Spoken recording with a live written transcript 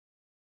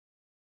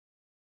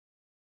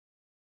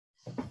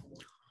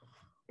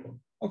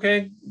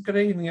Okay, good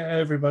evening,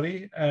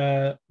 everybody.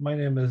 My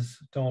name is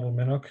Donald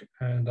Minnock,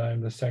 and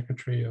I'm the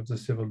Secretary of the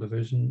Civil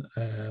Division.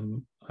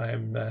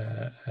 I'm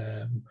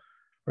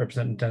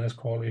representing Dennis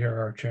Cawley here,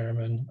 our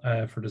Chairman,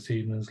 for this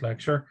evening's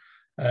lecture.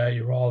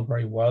 You're all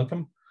very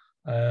welcome.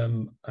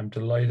 I'm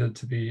delighted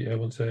to be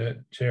able to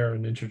chair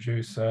and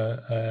introduce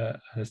an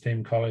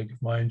esteemed colleague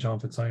of mine, John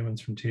Fitzsimons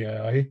from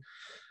TII.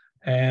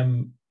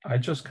 I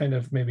just kind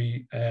of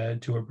maybe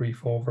do a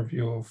brief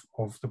overview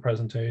of the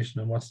presentation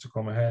and what's to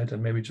come ahead,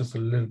 and maybe just a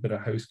little bit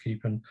of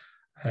housekeeping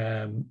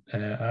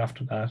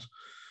after that.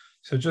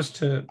 So just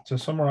to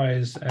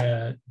summarize,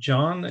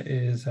 John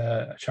is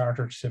a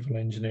chartered civil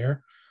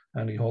engineer,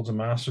 and he holds a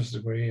master's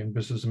degree in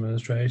business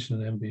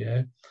administration and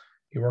MBA.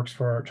 He works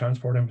for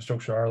Transport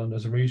Infrastructure Ireland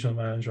as a regional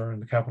manager in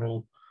the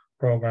capital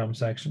programme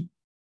section.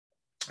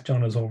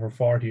 John has over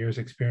 40 years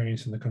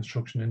experience in the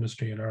construction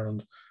industry in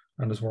Ireland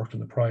and has worked in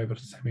the private,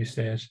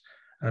 semi-state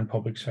and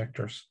public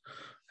sectors.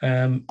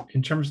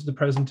 In terms of the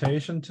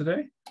presentation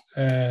today,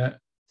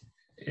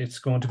 it's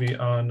going to be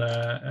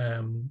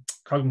on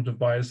cognitive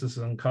biases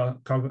and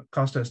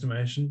cost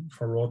estimation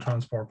for road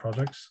transport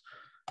projects.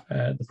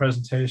 The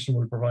presentation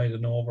will provide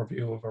an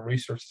overview of a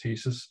research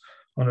thesis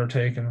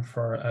undertaken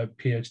for a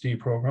PhD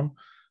programme.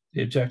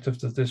 The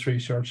objective of this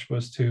research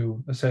was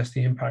to assess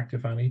the impact,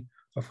 if any,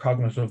 of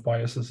cognitive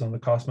biases on the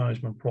cost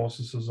management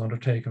processes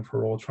undertaken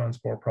for road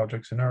transport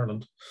projects in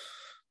Ireland.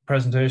 The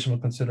presentation will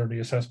consider the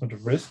assessment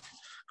of risk,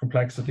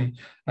 complexity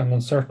and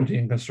uncertainty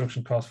in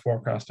construction cost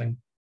forecasting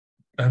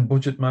and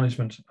budget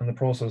management and the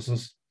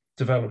processes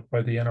developed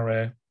by the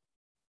NRA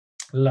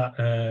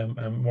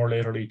and more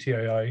lately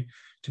TII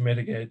to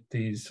mitigate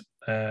these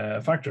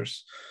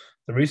factors.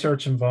 The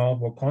research involved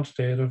both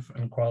quantitative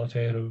and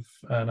qualitative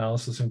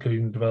analysis,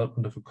 including the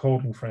development of a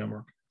coding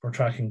framework for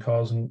tracking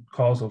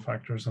causal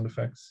factors and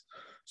effects.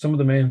 Some of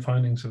the main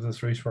findings of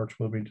this research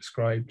will be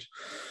described.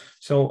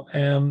 So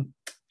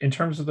in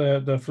terms of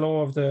the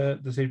flow of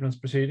this evening's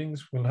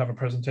proceedings, we'll have a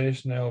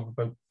presentation now of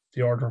about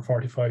the order of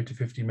 45 to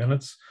 50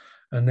 minutes,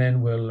 and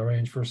then we'll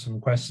arrange for some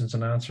questions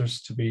and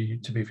answers to be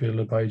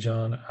fielded by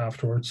John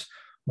afterwards.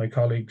 My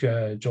colleague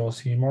Joe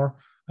Seymour,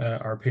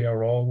 our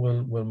PRO,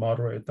 will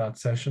moderate that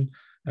session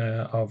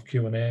of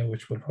Q&A,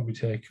 which will probably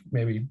take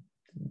maybe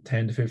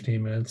 10 to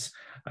 15 minutes,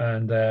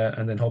 and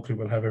then hopefully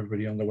we'll have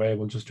everybody on their way.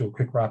 We'll just do a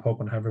quick wrap up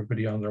and have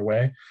everybody on their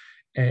way.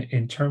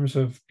 In terms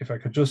of, if I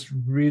could just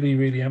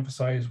really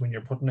emphasize when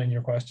you're putting in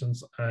your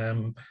questions,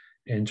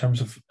 in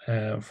terms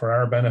of for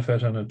our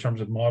benefit and in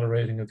terms of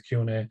moderating of the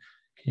Q&A, can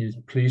you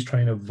please try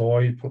and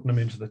avoid putting them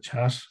into the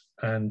chat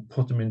and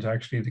put them into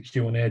actually the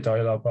Q&A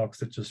dialog box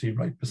that you'll see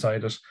right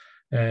beside it,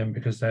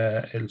 because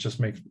it'll just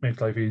make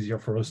life easier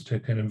for us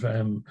to kind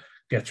of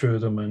get through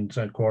them and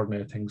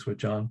coordinate things with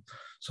John.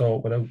 So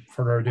without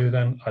further ado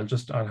then,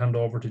 I'll hand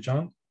over to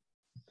John.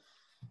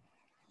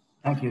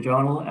 Thank you,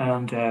 Donald,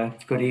 and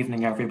good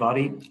evening,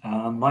 everybody.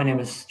 My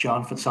name is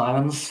John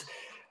Fitzsimons.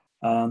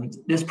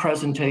 This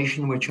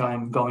presentation, which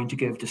I'm going to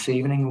give this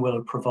evening,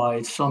 will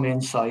provide some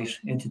insight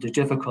into the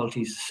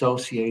difficulties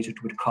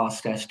associated with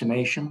cost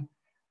estimation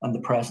and the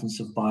presence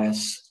of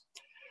bias.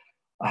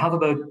 I have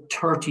about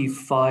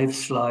 35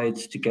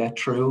 slides to get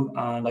through,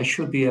 and I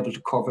should be able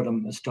to cover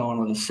them, as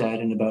Donald has said,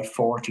 in about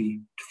 40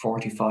 to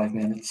 45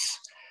 minutes.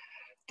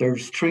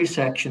 There's 3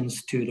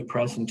 sections to the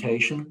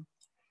presentation.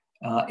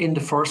 In the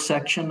first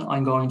section,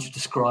 I'm going to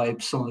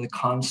describe some of the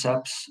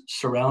concepts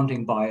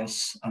surrounding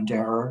bias and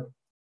error.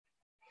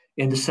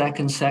 In the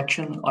second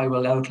section, I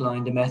will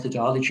outline the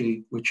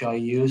methodology which I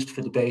used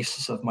for the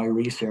basis of my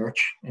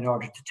research in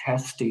order to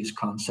test these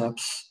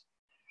concepts.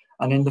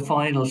 And in the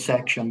final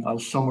section, I'll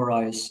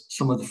summarize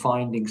some of the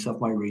findings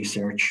of my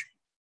research.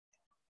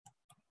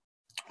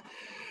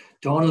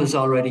 Donald has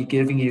already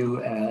given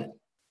you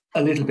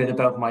a little bit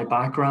about my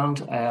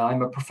background.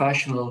 I'm a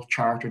professional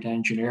chartered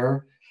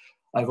engineer.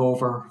 I've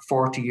over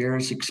 40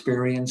 years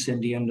experience in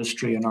the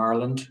industry in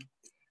Ireland.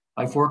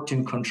 I've worked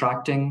in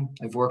contracting.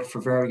 I've worked for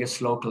various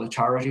local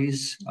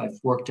authorities. I've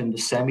worked in the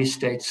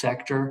semi-state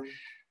sector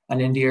and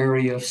in the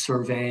area of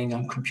surveying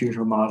and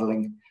computer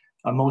modelling.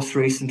 And most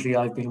recently,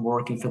 I've been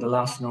working for the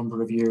last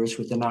number of years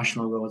with the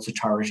National Roads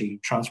Authority,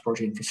 Transport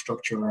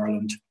Infrastructure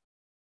Ireland.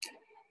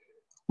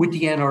 With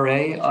the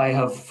NRA, I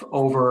have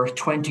over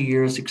 20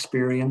 years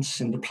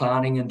experience in the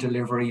planning and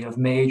delivery of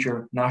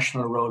major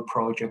national road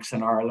projects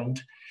in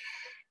Ireland,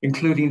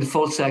 including the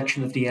full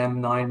section of the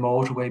M9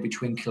 motorway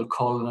between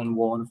Kilcullen and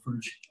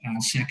Waterford,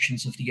 and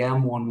sections of the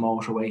M1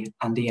 motorway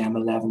and the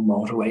M11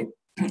 motorway,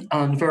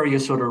 and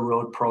various other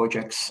road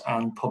projects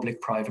and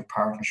public-private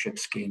partnership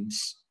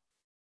schemes.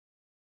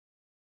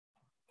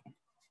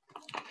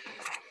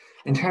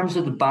 In terms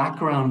of the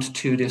background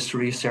to this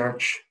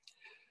research,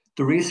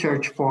 the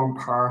research formed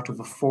part of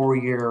a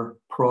 4-year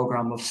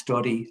programme of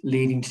study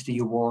leading to the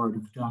award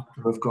of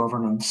Doctor of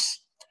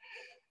Governance.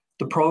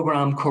 The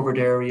programme covered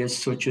areas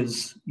such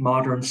as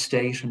modern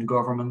state and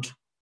government,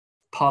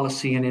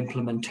 policy and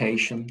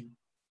implementation,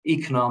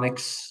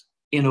 economics,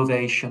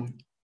 innovation,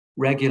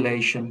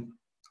 regulation,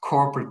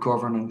 corporate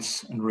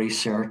governance and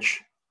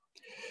research.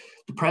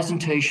 The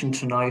presentation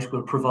tonight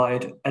will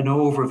provide an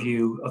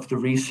overview of the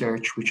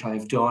research which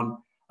I've done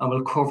and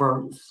will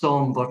cover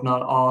some but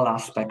not all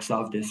aspects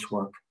of this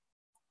work.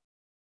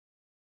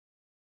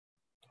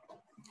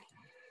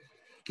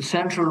 The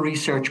central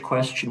research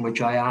question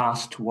which I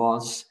asked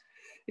was,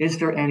 is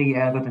there any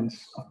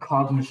evidence of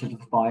cognitive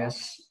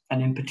bias,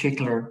 and in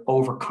particular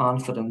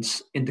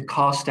overconfidence, in the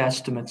cost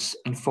estimates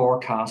and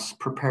forecasts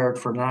prepared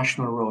for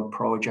national road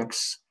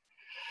projects?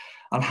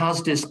 And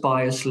has this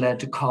bias led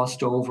to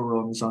cost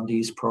overruns on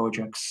these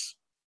projects?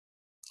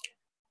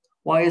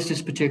 Why is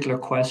this particular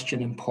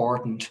question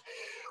important?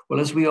 Well,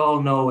 as we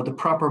all know, the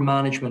proper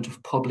management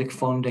of public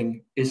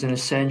funding is an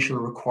essential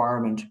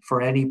requirement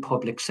for any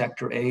public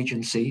sector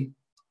agency.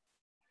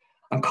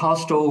 And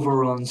cost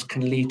overruns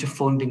can lead to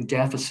funding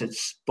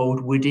deficits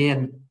both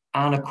within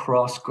and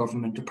across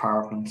government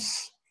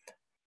departments.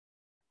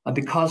 And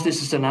because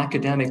this is an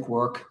academic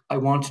work, I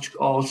wanted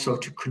also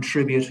to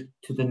contribute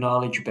to the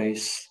knowledge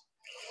base.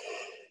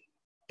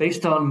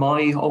 Based on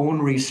my own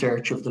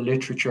research of the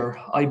literature,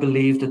 I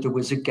believe that there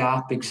was a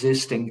gap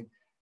existing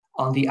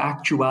on the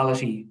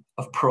actuality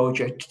of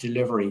project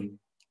delivery,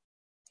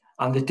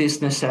 and that this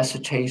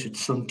necessitated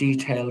some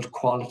detailed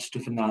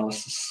qualitative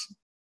analysis.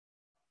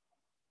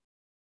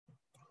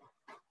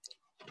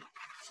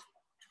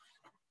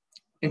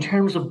 In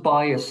terms of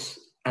bias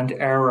and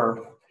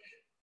error,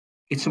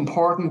 it's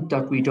important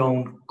that we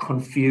don't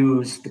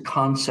confuse the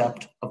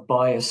concept of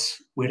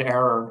bias with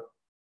error.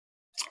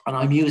 And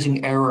I'm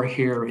using error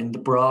here in the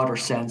broader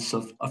sense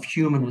of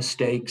human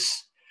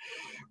mistakes,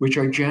 which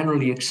are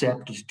generally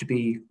accepted to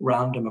be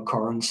random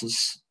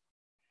occurrences.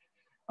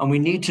 And we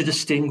need to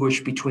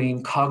distinguish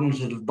between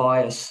cognitive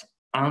bias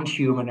and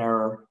human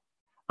error,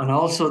 and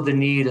also the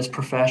need as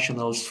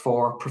professionals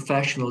for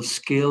professional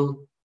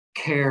skill,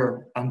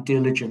 care and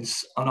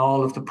diligence on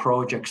all of the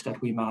projects that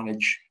we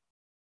manage.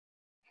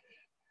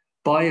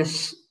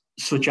 Bias,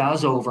 such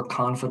as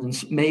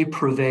overconfidence, may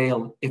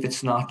prevail if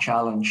it's not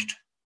challenged.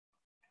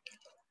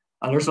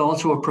 And there's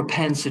also a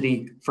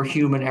propensity for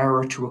human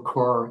error to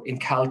occur in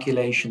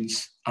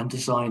calculations and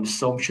design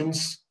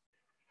assumptions,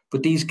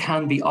 but these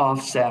can be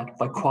offset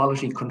by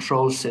quality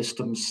control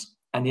systems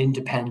and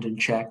independent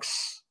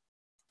checks.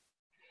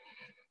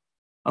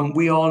 And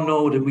we all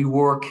know that we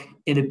work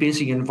in a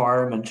busy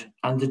environment,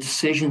 and the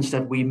decisions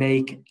that we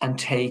make and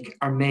take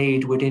are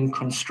made within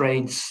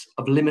constraints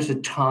of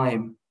limited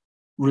time,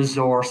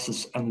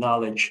 resources, and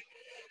knowledge.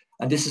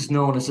 And this is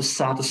known as a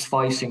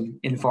satisficing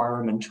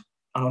environment.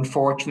 And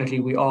unfortunately,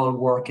 we all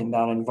work in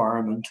that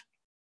environment.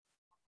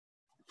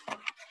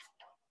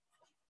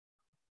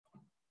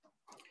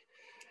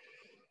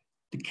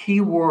 The key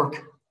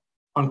work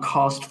on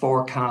cost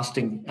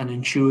forecasting and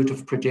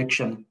intuitive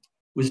prediction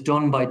was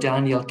done by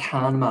Daniel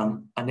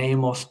Kahneman and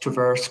Amos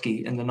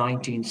Tversky in the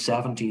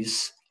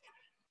 1970s.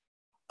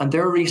 And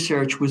their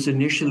research was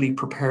initially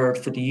prepared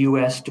for the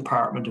US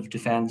Department of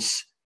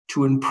Defense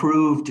to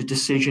improve the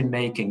decision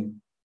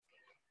making.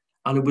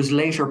 And it was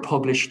later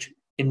published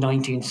in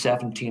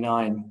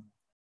 1979.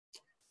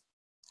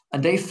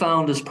 And they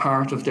found as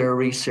part of their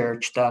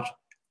research that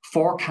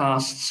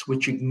forecasts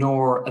which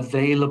ignore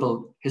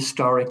available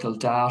historical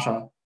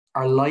data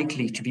are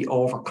likely to be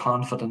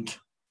overconfident,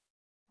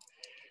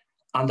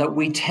 and that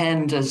we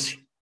tend as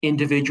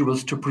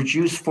individuals to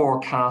produce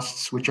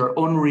forecasts which are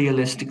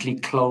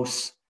unrealistically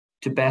close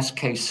to best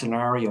case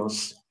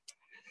scenarios.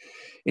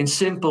 In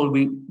simple,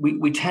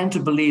 we tend to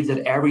believe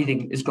that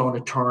everything is going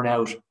to turn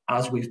out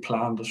as we've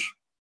planned it.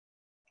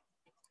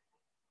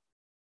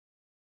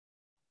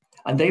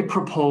 And they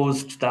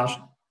proposed that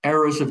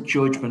errors of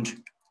judgment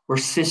were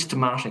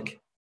systematic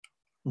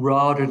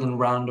rather than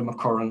random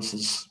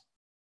occurrences.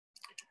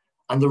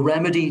 And the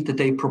remedy that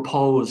they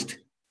proposed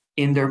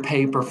in their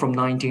paper from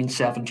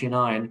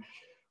 1979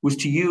 was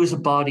to use a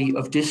body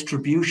of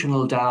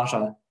distributional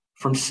data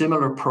from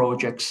similar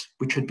projects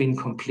which had been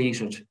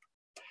completed.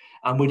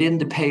 And within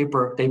the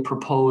paper, they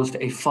proposed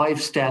a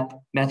 5-step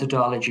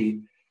methodology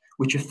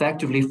which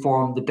effectively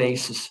formed the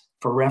basis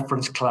for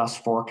reference class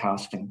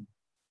forecasting.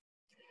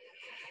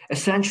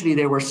 Essentially,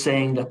 they were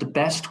saying that the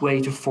best way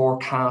to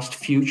forecast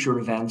future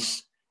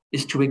events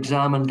is to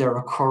examine their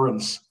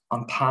occurrence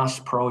on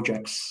past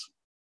projects.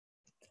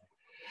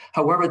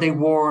 However, they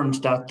warned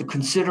that the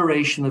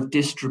consideration of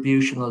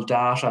distributional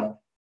data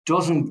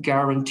doesn't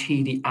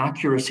guarantee the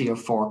accuracy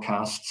of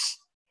forecasts.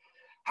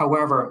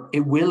 However,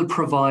 it will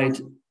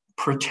provide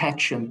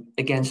protection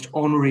against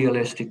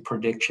unrealistic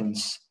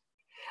predictions.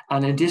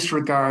 And in this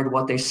regard,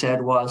 what they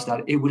said was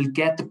that it will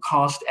get the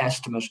cost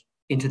estimate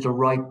into the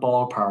right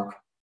ballpark.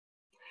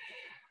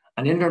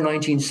 And in their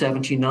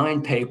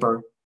 1979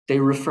 paper, they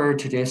referred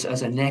to this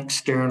as an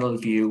external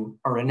view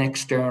or an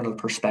external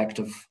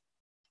perspective.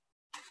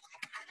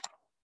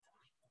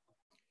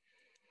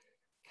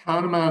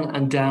 Kahneman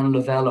and Dan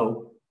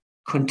Lovello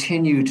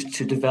continued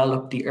to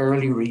develop the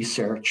early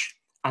research,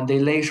 and they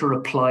later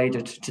applied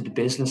it to the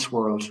business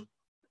world.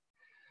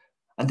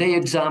 And they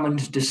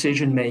examined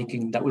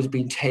decision-making that was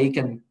being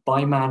taken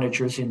by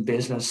managers in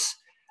business,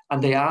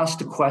 and they asked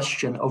the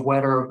question of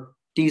whether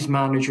these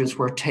managers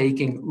were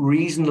taking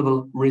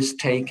reasonable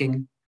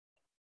risk-taking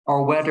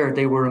or whether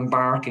they were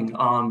embarking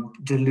on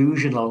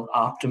delusional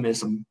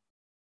optimism.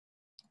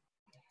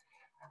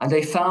 And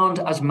they found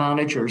as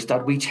managers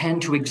that we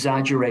tend to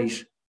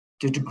exaggerate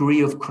the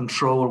degree of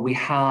control we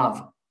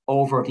have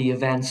over the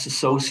events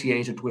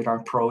associated with our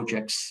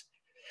projects,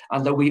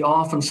 and that we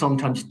often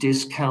sometimes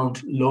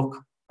discount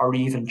luck or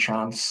even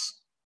chance.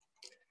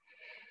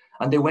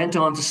 And they went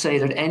on to say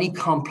that any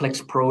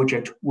complex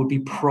project would be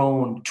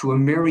prone to a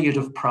myriad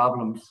of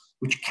problems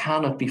which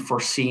cannot be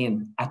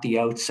foreseen at the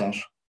outset.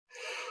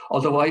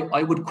 Although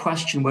I would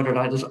question whether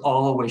that is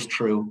always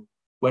true,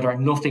 whether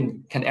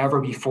nothing can ever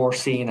be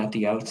foreseen at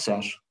the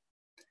outset.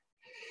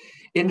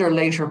 In their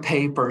later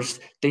papers,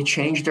 they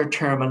changed their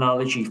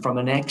terminology from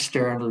an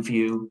external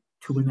view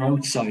to an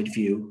outside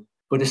view,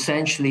 but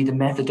essentially the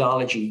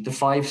methodology, the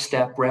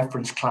 5-step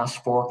reference class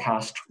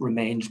forecast,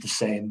 remained the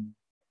same.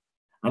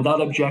 And that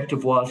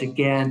objective was,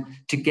 again,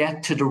 to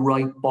get to the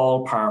right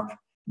ballpark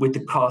with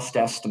the cost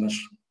estimate.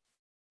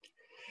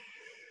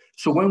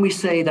 So when we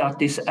say that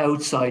this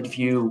outside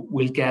view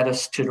will get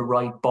us to the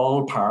right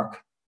ballpark,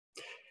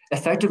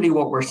 effectively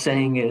what we're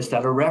saying is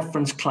that a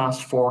reference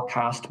class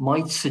forecast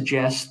might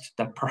suggest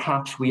that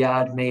perhaps we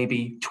add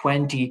maybe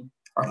 20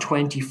 or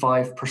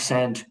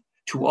 25%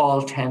 to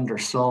all tender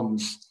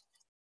sums,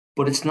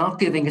 but it's not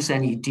giving us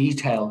any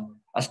detail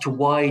as to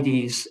why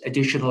these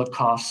additional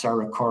costs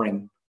are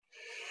occurring.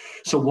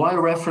 So while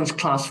reference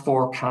class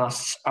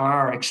forecasts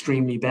are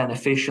extremely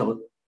beneficial,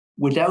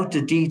 without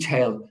the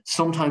detail,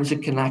 sometimes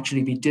it can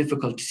actually be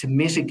difficult to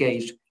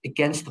mitigate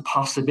against the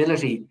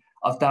possibility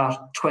of that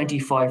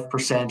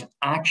 25%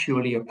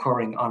 actually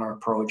occurring on our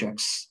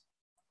projects.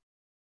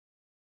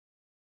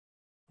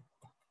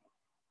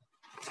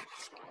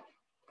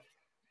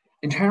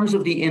 In terms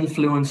of the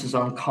influences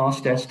on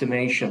cost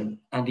estimation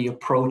and the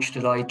approach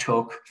that I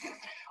took,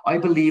 I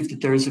believe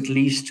that there's at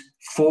least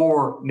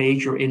 4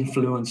 major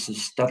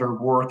influences that are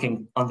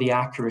working on the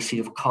accuracy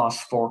of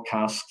cost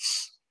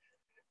forecasts.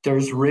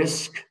 There's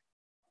risk,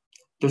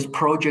 there's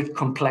project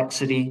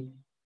complexity,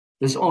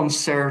 there's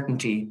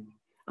uncertainty,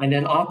 and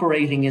then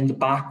operating in the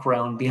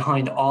background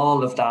behind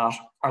all of that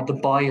are the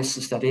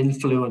biases that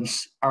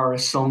influence our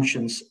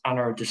assumptions and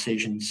our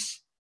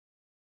decisions.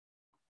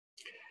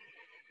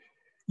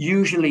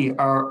 Usually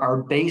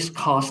our base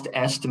cost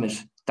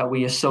estimate that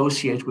we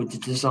associate with the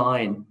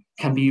design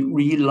can be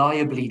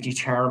reliably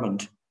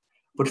determined,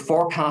 but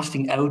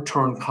forecasting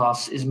outturn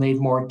costs is made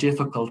more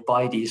difficult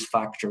by these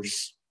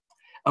factors.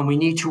 And we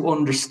need to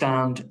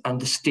understand and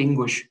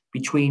distinguish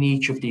between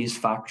each of these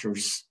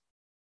factors.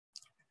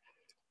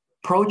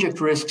 Project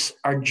risks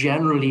are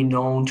generally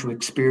known to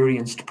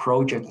experienced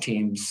project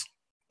teams,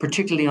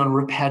 particularly on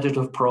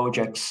repetitive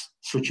projects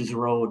such as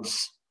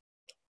roads.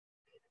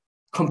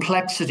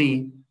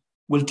 Complexity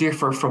will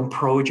differ from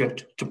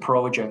project to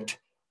project,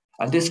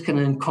 and this can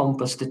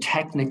encompass the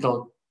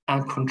technical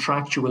and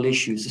contractual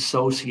issues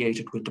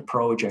associated with the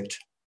project.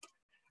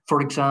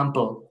 For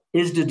example,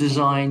 is the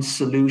design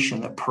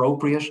solution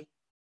appropriate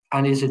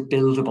and is it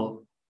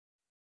buildable?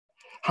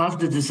 Has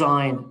the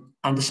design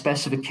and the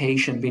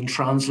specification been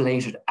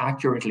translated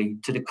accurately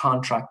to the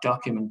contract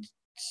documents?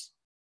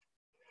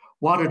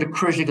 What are the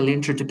critical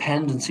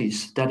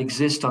interdependencies that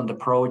exist on the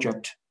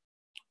project?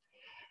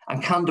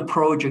 And can the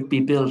project be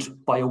built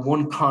by a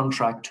one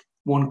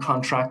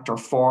contractor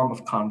form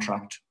of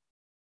contract?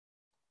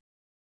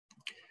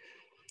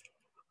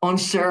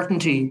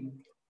 Uncertainty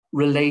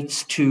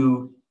relates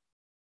to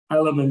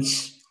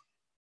elements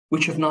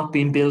which have not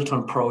been built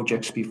on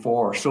projects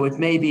before. So it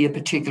may be a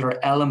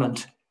particular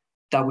element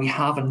that we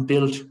haven't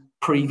built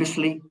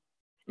previously.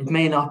 It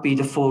may not be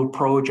the full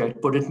project,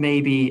 but it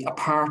may be a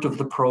part of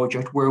the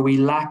project where we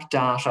lack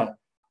data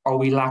or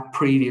we lack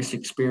previous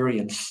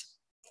experience.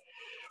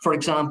 For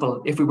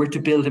example, if we were to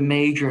build a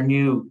major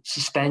new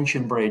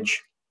suspension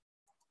bridge,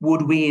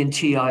 would we in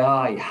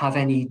TII have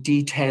any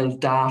detailed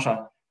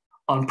data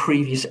on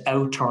previous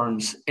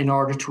outturns in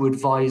order to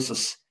advise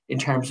us in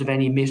terms of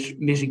any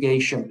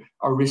mitigation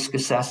or risk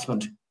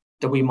assessment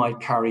that we might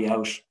carry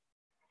out?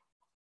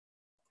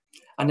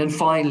 And then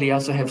finally,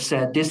 as I have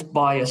said, this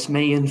bias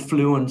may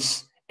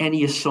influence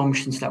any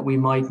assumptions that we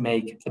might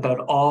make about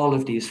all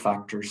of these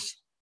factors.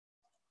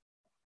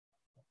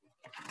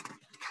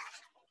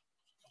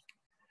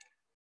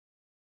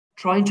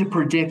 Trying to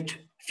predict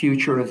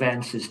future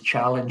events is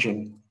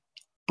challenging,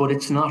 but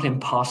it's not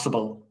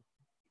impossible.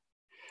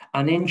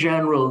 And in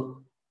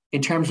general,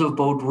 in terms of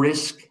both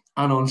risk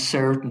and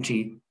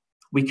uncertainty,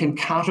 we can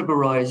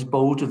categorize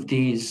both of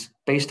these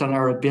based on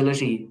our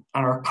ability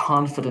and our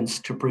confidence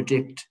to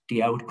predict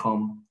the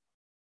outcome.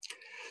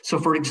 So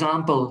for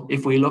example,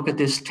 if we look at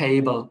this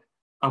table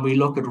and we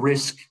look at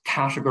risk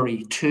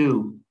category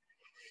 2,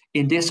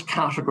 in this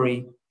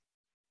category,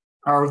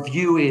 our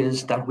view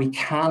is that we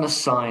can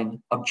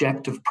assign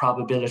objective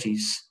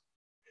probabilities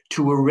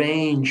to a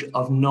range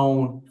of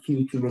known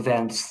future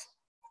events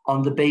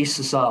on the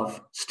basis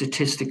of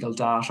statistical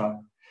data.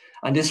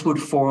 And this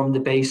would form the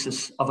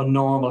basis of a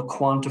normal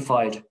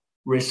quantified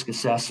risk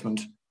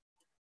assessment.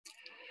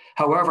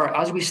 However,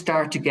 as we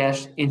start to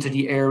get into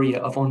the area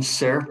of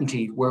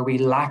uncertainty where we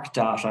lack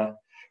data,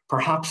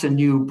 perhaps a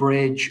new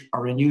bridge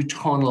or a new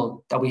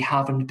tunnel that we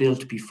haven't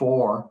built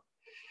before,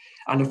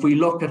 and if we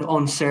look at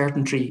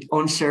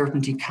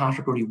uncertainty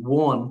category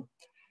 1,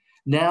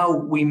 now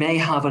we may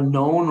have a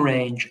known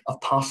range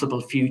of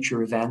possible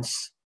future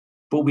events,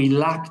 but we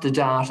lack the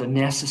data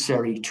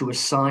necessary to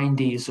assign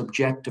these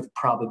objective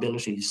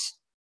probabilities.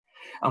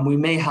 And we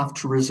may have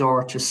to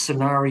resort to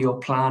scenario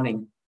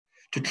planning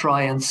to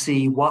try and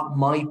see what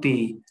might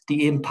be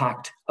the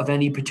impact of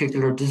any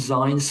particular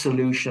design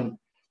solution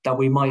that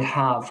we might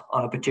have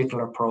on a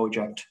particular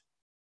project.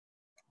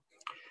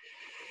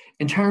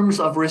 In terms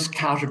of risk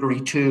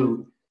category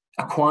 2,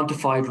 a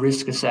quantified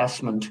risk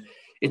assessment,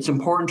 it's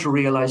important to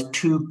realize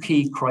 2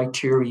 key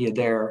criteria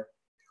there.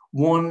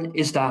 One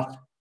is that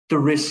the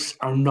risks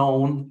are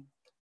known,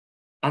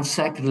 and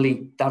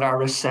secondly, that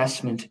our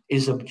assessment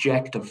is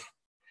objective.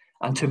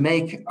 And to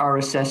make our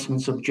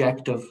assessments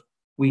objective,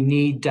 we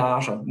need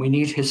data, we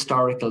need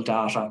historical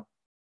data.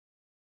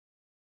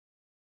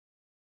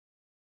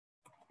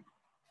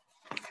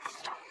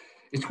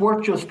 It's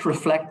worth just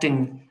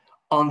reflecting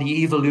on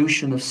the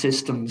evolution of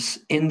systems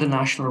in the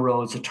National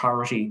Roads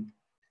Authority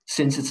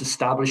since its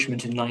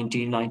establishment in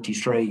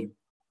 1993.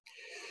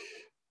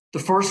 The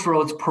first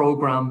roads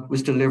programme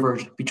was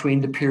delivered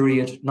between the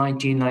period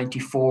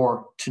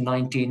 1994 to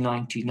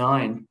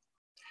 1999.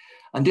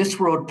 And this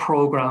road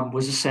programme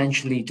was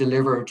essentially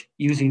delivered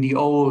using the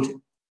old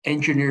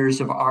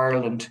Engineers of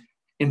Ireland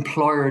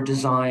employer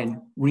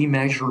design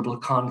remeasurable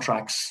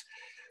contracts,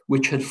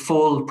 which had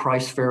full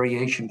price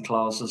variation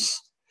clauses.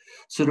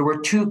 So there were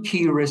 2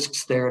 key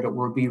risks there that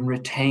were being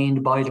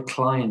retained by the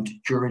client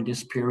during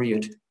this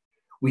period.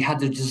 We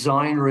had the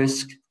design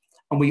risk,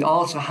 and we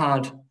also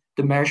had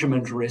the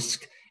measurement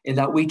risk, in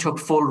that we took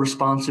full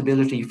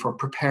responsibility for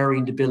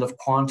preparing the bill of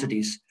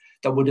quantities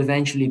that would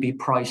eventually be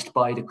priced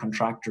by the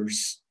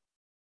contractors.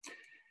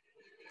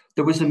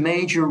 There was a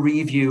major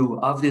review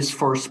of this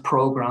first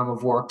programme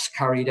of works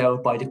carried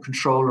out by the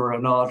Controller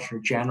and Auditor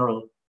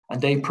General, and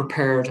they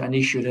prepared and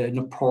issued a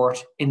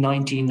report in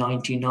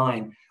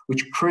 1999,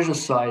 which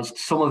criticised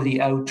some of the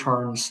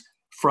outturns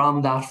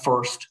from that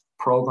first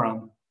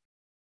programme.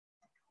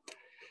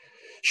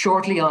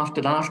 Shortly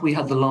after that, we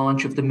had the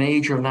launch of the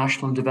major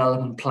National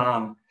Development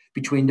Plan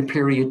between the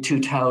period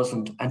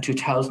 2000 and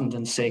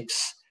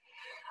 2006.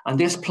 And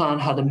this plan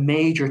had a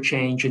major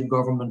change in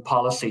government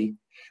policy,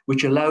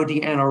 which allowed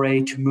the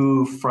NRA to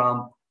move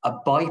from a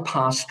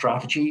bypass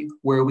strategy,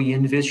 where we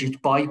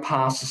envisaged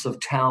bypasses of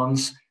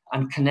towns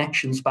and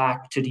connections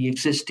back to the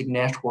existing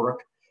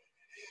network,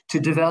 to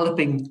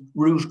developing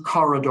route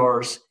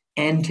corridors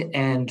end to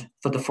end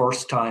for the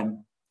first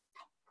time.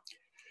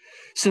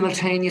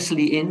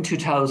 Simultaneously in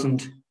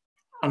 2000,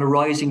 and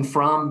arising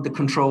from the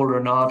Controller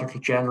and Auditor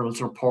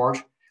General's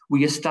report,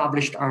 we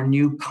established our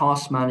new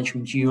cost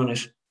management unit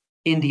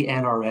in the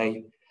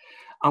NRA.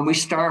 And we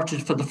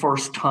started for the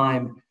first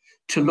time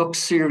to look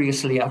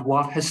seriously at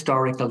what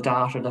historical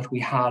data that we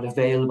had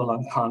available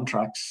on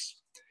contracts.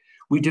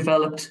 We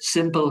developed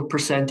simple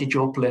percentage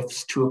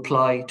uplifts to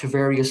apply to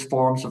various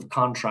forms of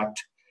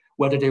contract,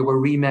 whether they were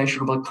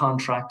remeasurable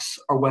contracts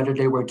or whether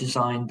they were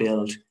design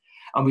build.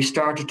 And we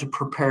started to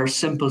prepare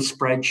simple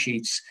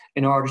spreadsheets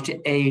in order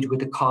to aid with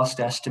the cost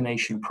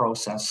estimation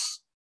process.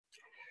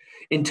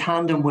 In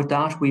tandem with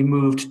that, we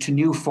moved to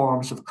new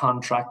forms of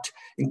contract,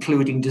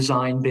 including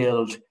design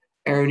build,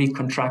 early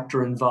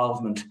contractor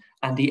involvement,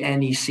 and the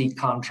NEC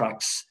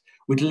contracts,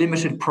 with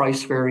limited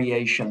price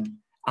variation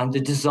and the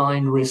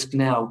design risk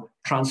now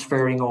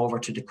transferring over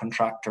to the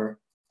contractor.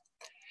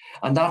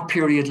 And that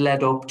period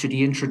led up to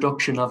the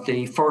introduction of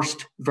the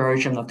first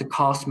version of the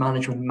Cost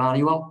Management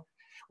Manual,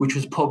 which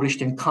was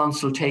published in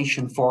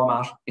consultation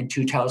format in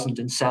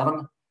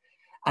 2007,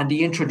 and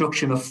the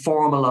introduction of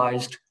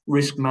formalised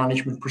risk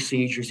management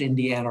procedures in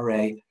the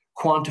NRA,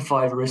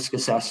 quantified risk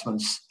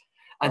assessments,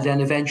 and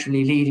then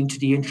eventually leading to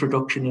the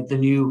introduction of the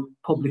new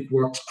public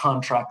works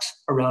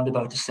contracts around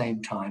about the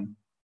same time.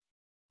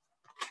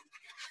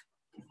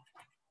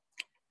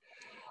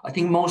 I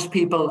think most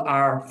people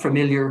are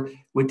familiar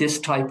with this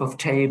type of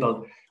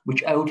table,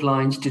 which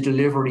outlines the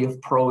delivery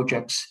of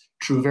projects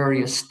through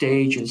various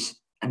stages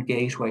and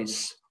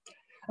gateways.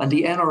 And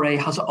the NRA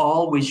has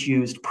always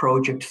used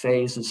project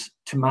phases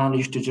to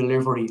manage the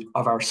delivery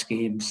of our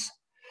schemes.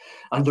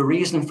 And the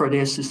reason for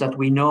this is that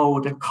we know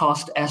that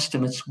cost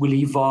estimates will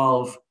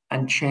evolve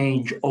and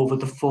change over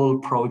the full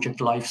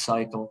project life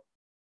cycle.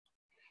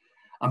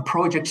 And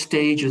project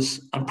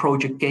stages and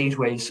project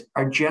gateways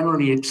are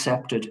generally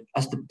accepted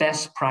as the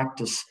best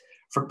practice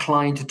for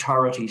client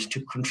authorities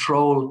to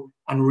control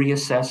and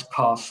reassess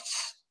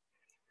costs,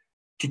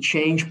 to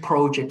change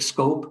project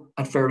scope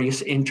at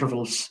various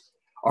intervals,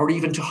 or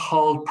even to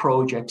halt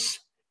projects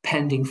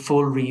pending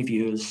full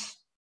reviews.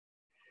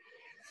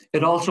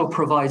 It also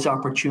provides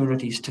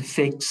opportunities to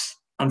fix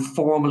and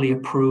formally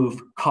approve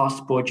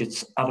cost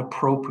budgets at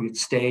appropriate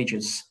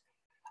stages.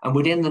 And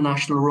within the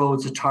National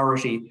Roads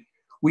Authority,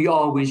 we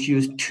always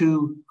use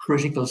 2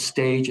 critical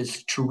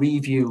stages to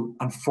review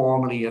and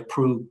formally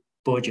approve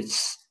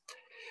budgets.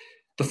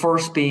 The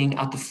first being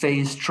at the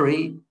phase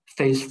 3,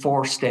 phase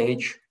 4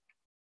 stage,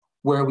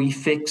 where we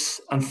fix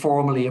and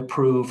formally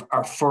approve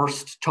our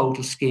first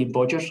total scheme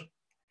budget.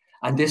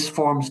 And this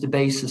forms the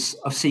basis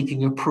of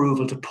seeking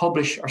approval to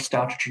publish our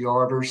statutory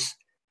orders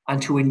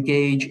and to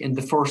engage in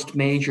the first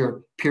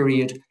major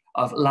period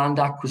of land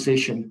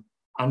acquisition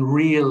and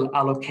real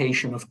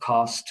allocation of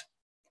cost.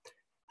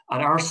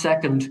 And our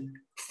second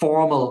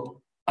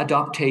formal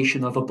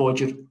adaptation of a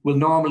budget will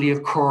normally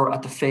occur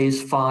at the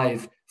phase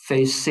 5,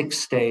 phase 6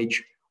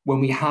 stage, when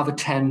we have a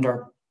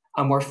tender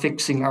and we're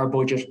fixing our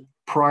budget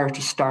prior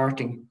to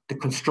starting the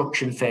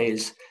construction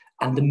phase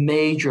and the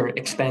major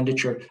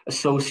expenditure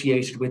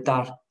associated with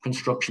that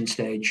construction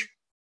stage.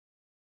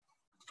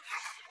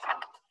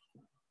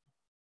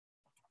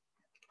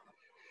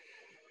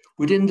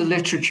 Within the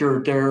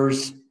literature,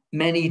 there's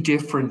many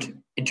different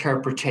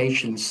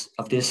interpretations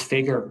of this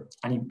figure,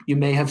 and you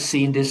may have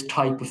seen this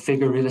type of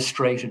figure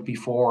illustrated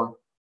before.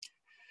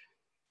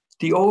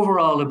 The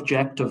overall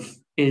objective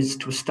is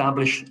to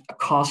establish a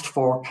cost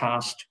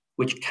forecast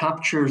which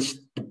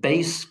captures the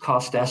base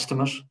cost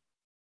estimate,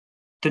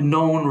 the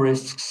known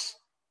risks,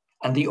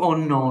 and the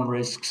unknown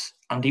risks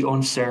and the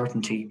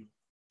uncertainty.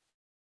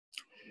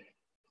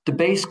 The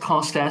base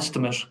cost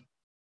estimate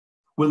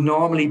will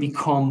normally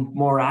become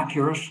more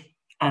accurate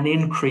and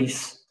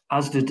increase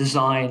as the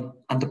design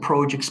and the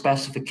project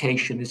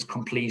specification is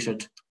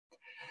completed.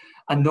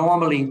 And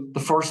normally, the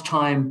first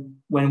time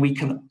when we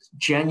can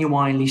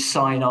genuinely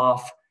sign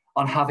off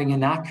on having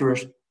an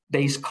accurate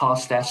base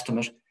cost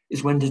estimate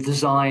is when the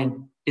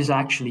design is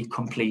actually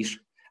complete.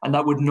 And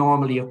that would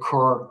normally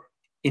occur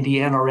in the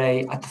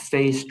NRA at the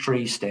phase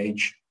 3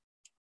 stage.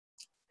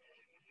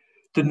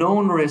 The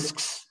known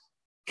risks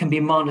can be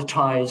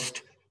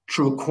monetized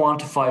through a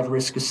quantified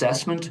risk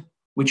assessment,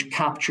 which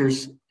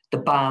captures the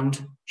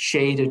band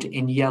shaded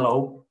in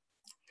yellow.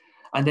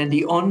 And then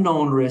the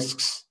unknown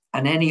risks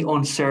and any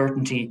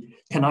uncertainty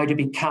can either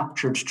be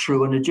captured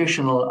through an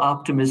additional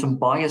optimism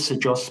bias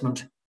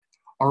adjustment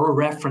or a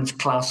reference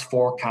class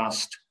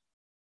forecast.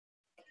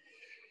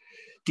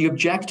 The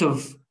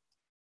objective,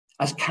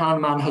 as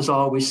Kahneman has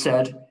always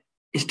said,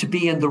 is to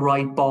be in the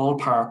right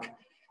ballpark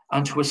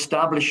and to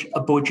establish a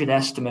budget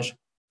estimate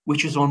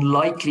which is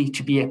unlikely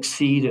to be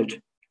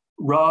exceeded,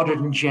 rather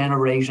than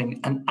generating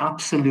an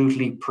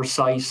absolutely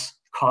precise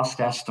cost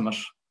estimate.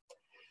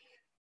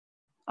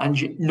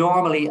 And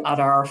normally at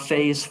our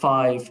phase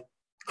 5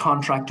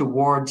 contract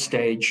award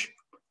stage,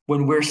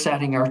 when we're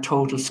setting our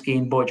total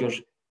scheme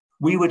budget,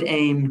 we would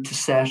aim to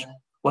set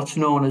what's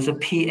known as a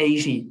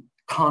P80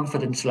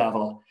 confidence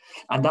level.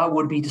 And that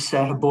would be to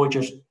set a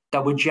budget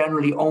that would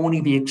generally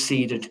only be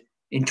exceeded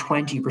in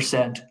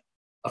 20%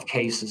 of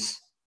cases.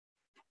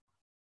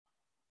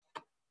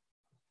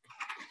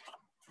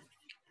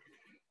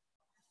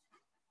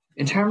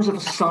 In terms of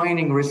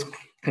assigning risk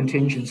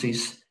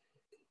contingencies,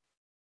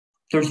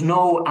 there's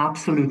no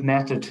absolute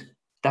method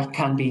that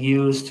can be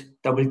used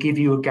that will give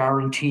you a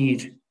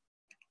guaranteed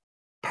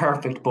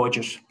perfect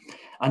budget.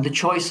 And the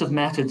choice of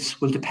methods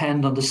will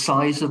depend on the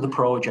size of the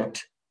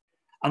project.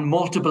 And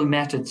multiple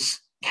methods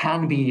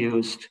can be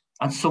used,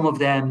 and some of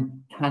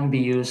them can be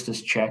used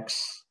as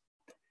checks.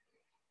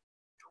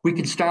 We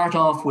can start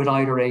off with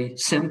either a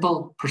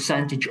simple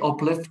percentage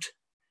uplift,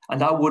 and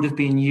that would have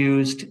been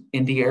used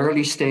in the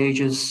early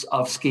stages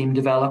of scheme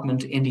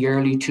development in the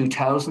early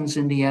 2000s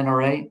in the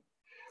NRA,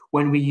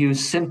 when we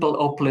use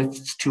simple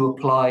uplifts to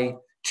apply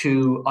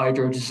to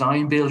either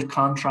design build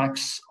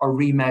contracts or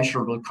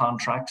remeasurable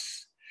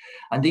contracts.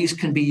 And these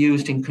can be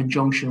used in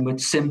conjunction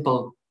with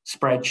simple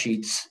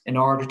spreadsheets in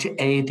order to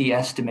aid the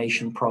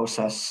estimation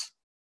process.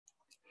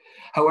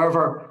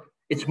 However,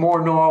 it's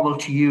more normal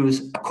to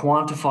use a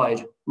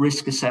quantified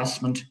risk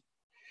assessment,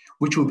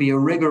 which will be a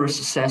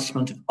rigorous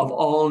assessment of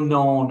all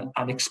known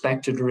and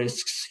expected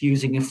risks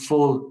using a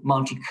full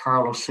Monte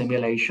Carlo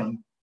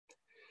simulation.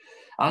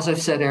 As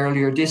I've said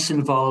earlier, this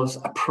involves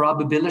a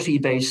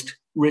probability-based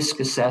risk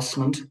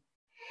assessment.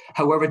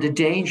 However, the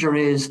danger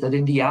is that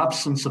in the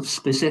absence of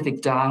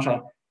specific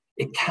data,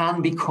 it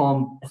can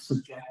become a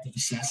subjective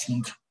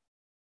assessment.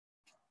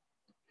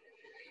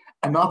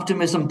 An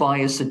optimism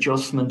bias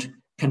adjustment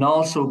can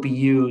also be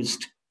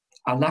used,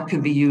 and that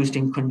can be used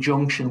in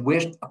conjunction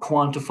with a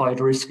quantified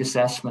risk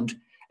assessment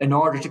in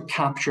order to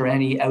capture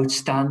any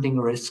outstanding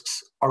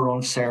risks or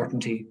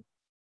uncertainty.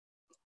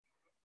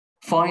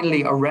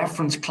 Finally, a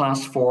reference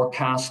class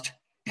forecast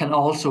can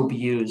also be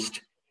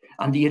used.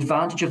 And the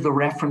advantage of the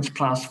reference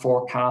class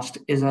forecast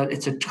is that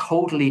it's a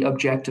totally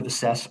objective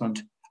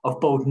assessment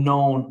of both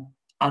known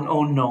and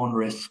unknown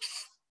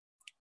risks.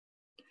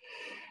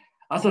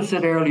 As I've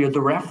said earlier,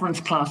 the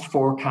reference class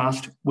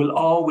forecast will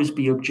always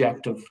be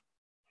objective,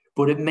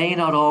 but it may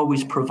not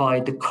always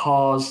provide the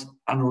cause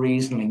and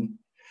reasoning.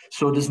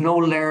 So there's no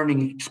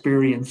learning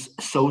experience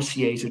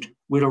associated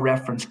with a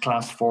reference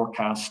class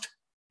forecast.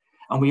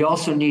 And we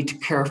also need to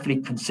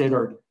carefully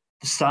consider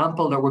the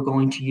sample that we're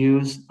going to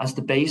use as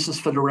the basis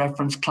for the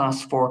reference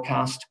class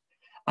forecast,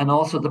 and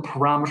also the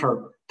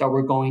parameter that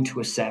we're going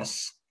to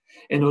assess.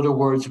 In other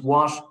words,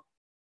 what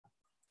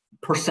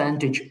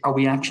percentage are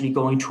we actually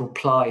going to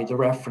apply the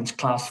reference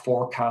class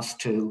forecast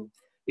to?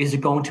 Is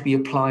it going to be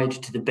applied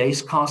to the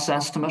base cost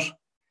estimate?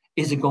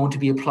 Is it going to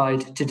be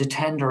applied to the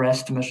tender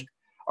estimate?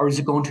 Or is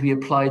it going to be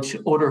applied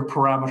to other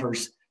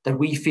parameters that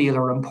we feel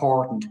are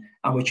important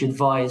and which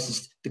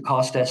advises the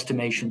cost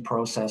estimation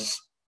process?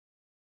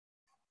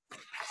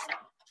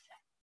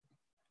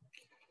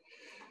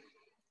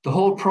 The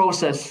whole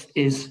process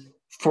is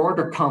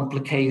further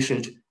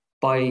complicated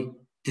by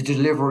the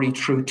delivery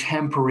through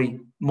temporary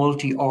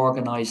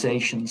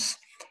multi-organisations.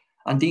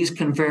 And these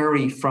can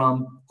vary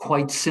from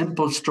quite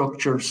simple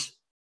structures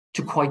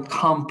to quite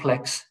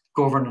complex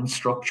governance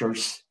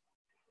structures.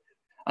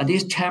 And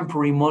these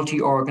temporary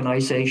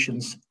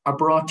multi-organisations are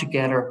brought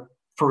together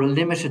for a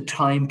limited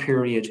time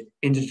period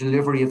in the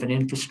delivery of an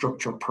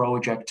infrastructure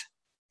project.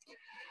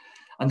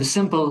 And the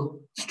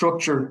simple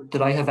structure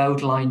that I have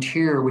outlined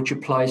here, which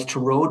applies to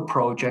road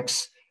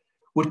projects,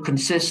 would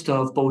consist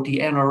of both the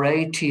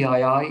NRA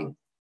TII,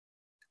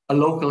 a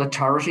local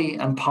authority,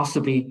 and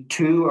possibly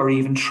 2 or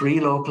even 3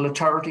 local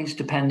authorities,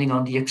 depending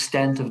on the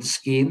extent of the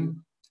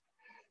scheme.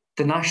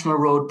 The National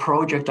Road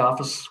Project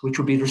Office, which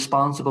would be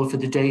responsible for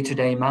the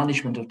day-to-day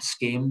management of the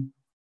scheme.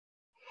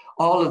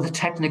 All of the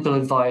technical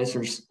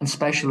advisors and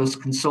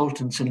specialist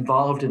consultants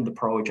involved in the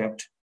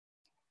project.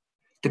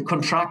 The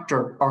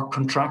contractor or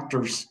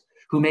contractors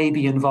who may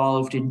be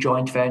involved in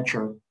joint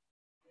venture,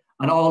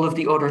 and all of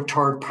the other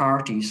third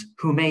parties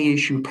who may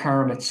issue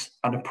permits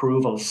and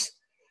approvals.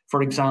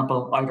 For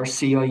example, either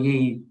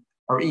CIE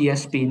or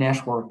ESB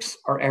Networks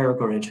or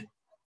EirGrid,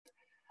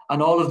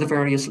 and all of the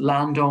various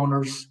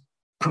landowners,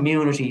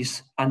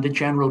 communities, and the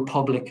general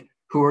public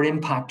who are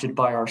impacted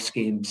by our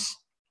schemes.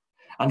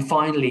 And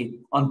finally,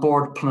 on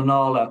board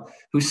Pleanála,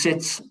 who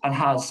sits and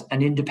has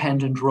an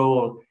independent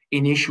role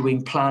in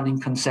issuing planning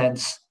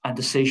consents and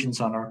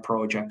decisions on our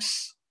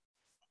projects.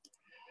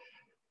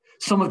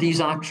 Some of these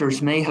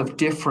actors may have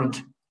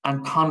different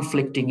and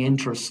conflicting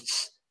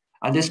interests,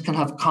 and this can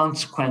have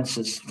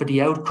consequences for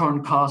the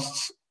outcome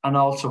costs and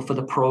also for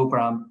the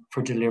programme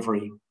for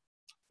delivery.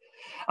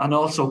 And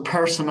also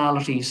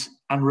personalities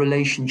and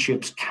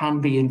relationships can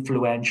be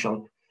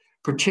influential,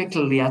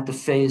 particularly at the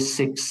phase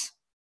 6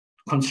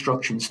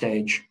 construction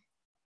stage.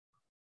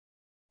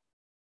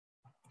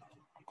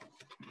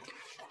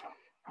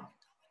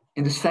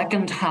 In the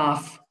second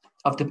half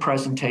of the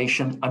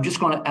presentation, I'm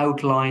just going to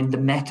outline the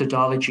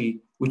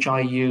methodology which I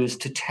use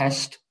to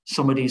test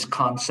some of these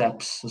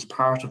concepts as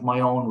part of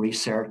my own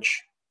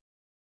research.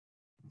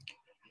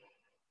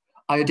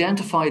 I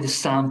identified a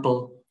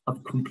sample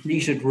of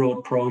completed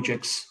road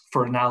projects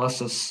for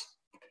analysis,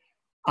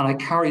 and I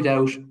carried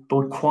out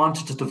both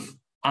quantitative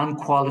and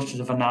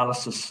qualitative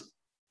analysis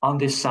on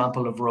this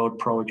sample of road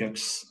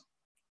projects.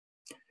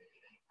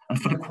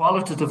 And for the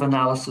qualitative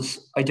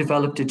analysis, I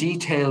developed a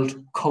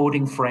detailed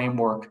coding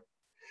framework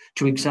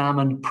to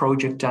examine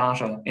project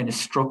data in a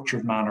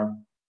structured manner.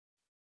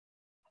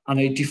 And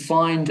I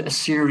defined a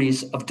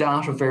series of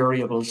data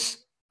variables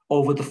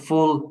over the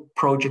full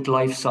project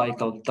life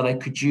cycle that I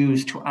could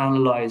use to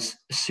analyze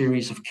a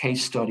series of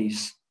case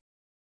studies.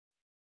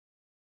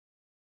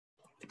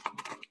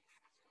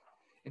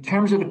 In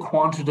terms of the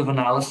quantitative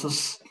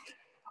analysis,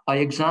 I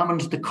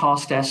examined the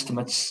cost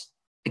estimates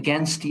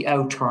against the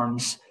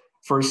outturns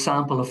for a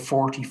sample of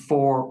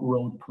 44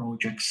 road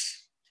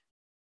projects.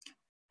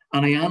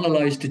 And I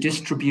analysed the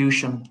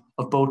distribution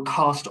of both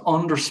cost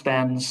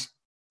underspends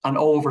and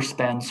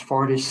overspends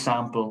for this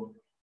sample.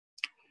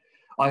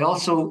 I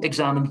also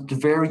examined the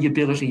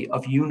variability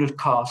of unit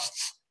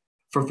costs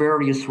for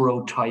various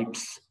road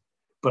types,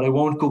 but I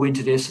won't go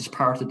into this as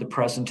part of the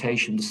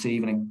presentation this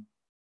evening.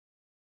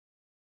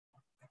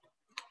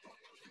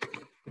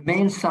 The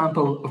main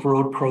sample of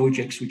road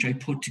projects which I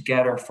put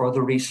together for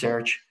the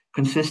research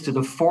consisted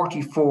of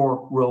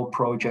 44 road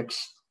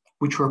projects,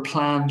 which were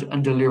planned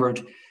and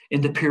delivered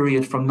in the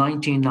period from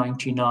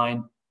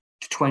 1999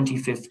 to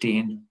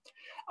 2015,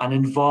 and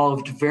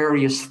involved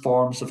various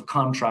forms of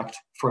contract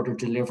for their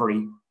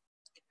delivery.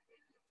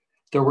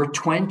 There were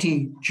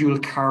 20 dual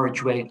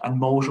carriageway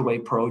and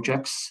motorway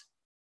projects.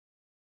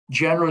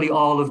 Generally,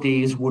 all of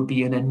these would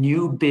be in a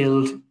new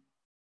build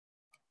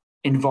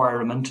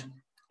environment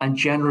and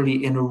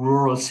generally in a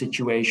rural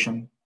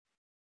situation.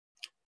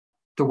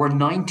 There were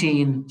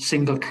 19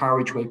 single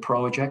carriageway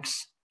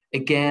projects,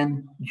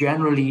 again,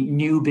 generally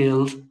new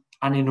build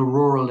and in a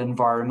rural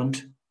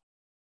environment.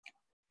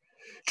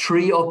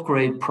 3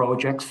 upgrade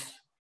projects,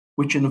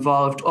 which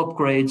involved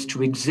upgrades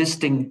to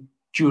existing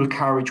dual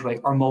carriageway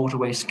or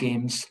motorway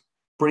schemes,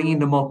 bringing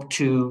them up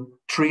to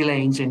 3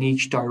 lanes in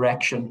each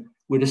direction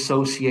with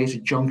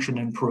associated junction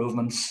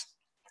improvements,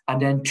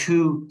 and then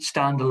 2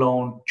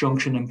 standalone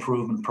junction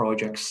improvement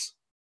projects.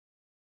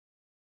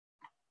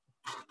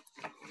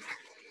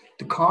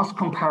 The cost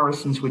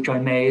comparisons which I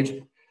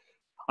made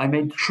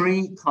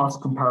 3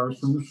 cost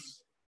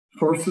comparisons.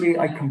 Firstly,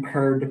 I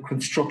compared the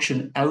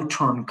construction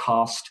outturn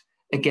cost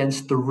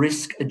against the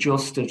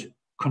risk-adjusted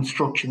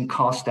construction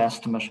cost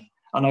estimate,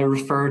 and I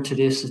referred to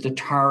this as the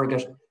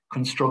target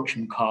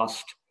construction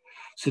cost.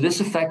 So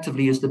this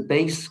effectively is the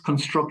base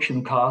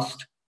construction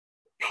cost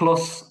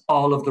plus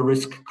all of the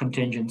risk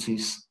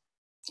contingencies.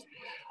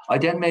 I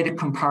then made a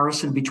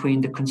comparison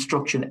between the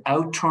construction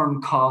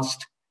outturn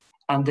cost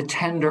and the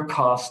tender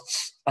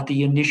costs at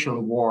the initial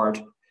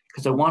award,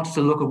 because I wanted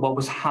to look at what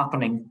was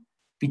happening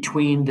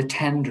between the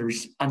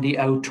tenders and the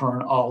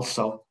outturn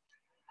also.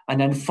 And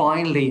then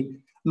finally,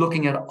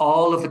 looking at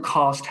all of the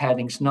cost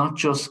headings, not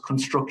just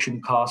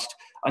construction cost,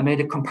 I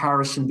made a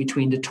comparison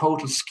between the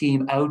total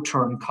scheme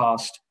outturn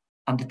cost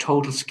and the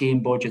total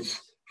scheme budgets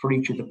for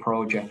each of the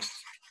projects.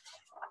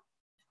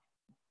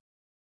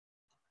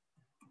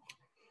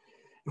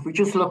 If we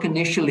just look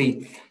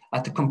initially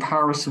at the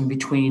comparison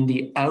between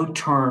the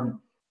outturn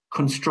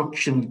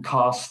construction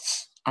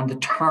costs and the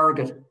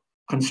target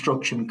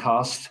construction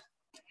cost,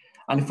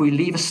 and if we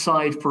leave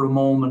aside for a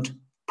moment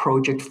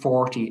Project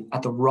 40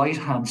 at the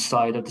right-hand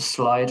side of the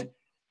slide,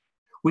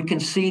 we can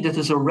see that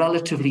there's a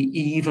relatively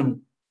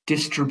even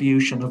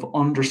distribution of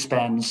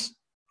underspends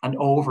and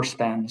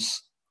overspends.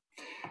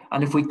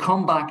 And if we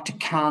come back to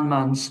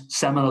Kahneman's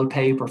seminal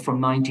paper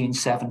from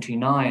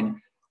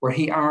 1979, where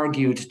he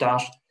argued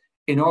that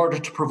in order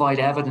to provide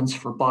evidence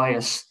for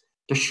bias,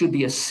 there should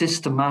be a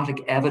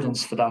systematic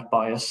evidence for that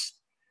bias,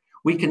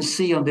 we can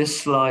see on this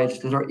slide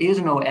that there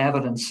is no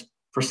evidence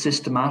for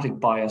systematic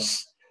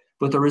bias,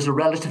 but there is a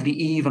relatively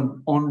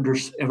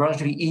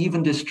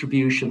even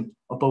distribution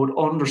of both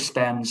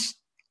underspends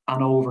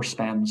and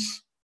overspends.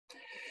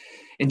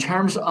 In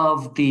terms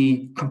of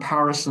the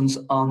comparisons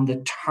on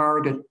the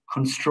target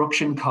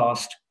construction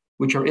cost,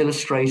 which are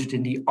illustrated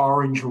in the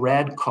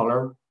orange-red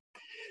color,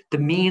 the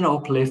mean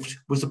uplift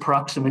was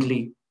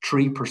approximately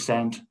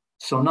 3%,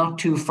 so not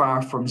too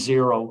far from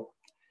zero.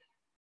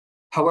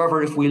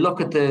 However, if we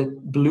look at the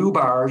blue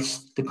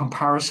bars, the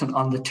comparison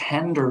on the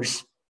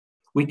tenders,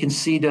 we can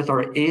see that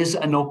there is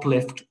an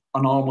uplift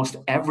on almost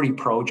every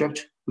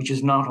project, which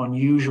is not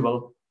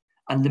unusual.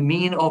 And the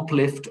mean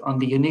uplift on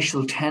the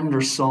initial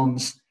tender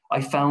sums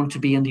I found to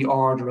be in the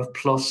order of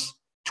plus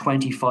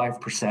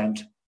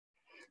 25%.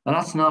 Now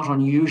that's not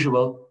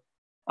unusual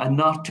and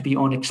not to be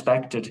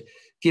unexpected,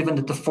 given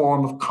that the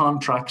form of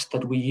contracts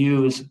that we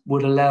use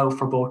would allow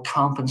for both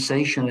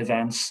compensation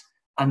events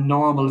and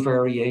normal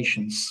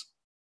variations.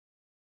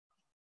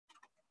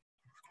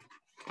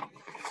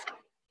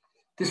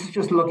 This is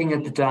just looking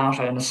at the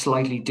data in a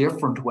slightly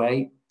different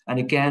way. And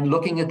again,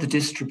 looking at the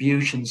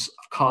distributions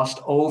of cost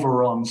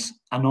overruns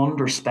and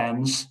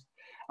underspends.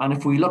 And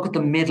if we look at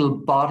the middle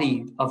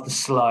body of the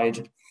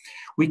slide,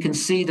 we can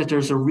see that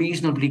there's a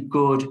reasonably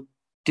good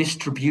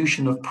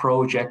distribution of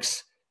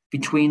projects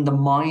between the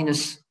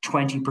minus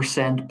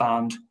 20%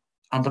 band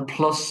and the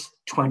plus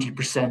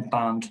 20%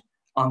 band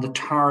on the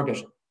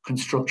target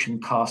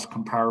construction cost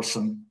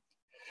comparison.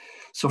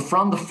 So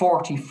from the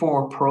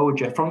 44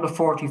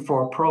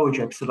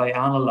 projects that I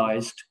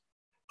analysed,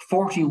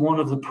 41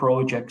 of the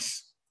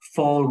projects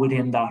fall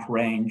within that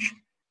range.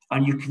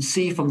 And you can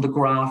see from the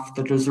graph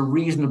that there's a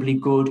reasonably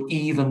good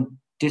even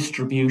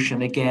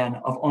distribution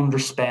again of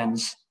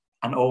underspends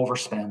and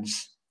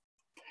overspends.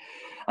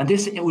 And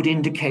this would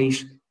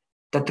indicate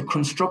that the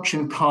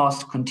construction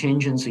cost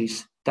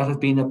contingencies that have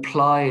been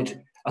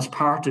applied as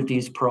part of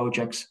these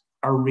projects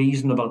are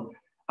reasonable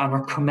and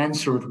are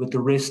commensurate with the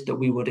risk that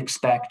we would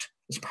expect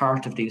as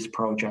part of these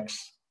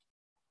projects.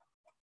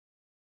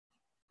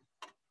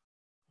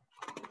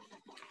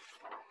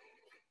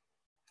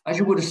 As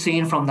you would have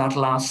seen from that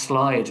last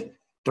slide,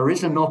 there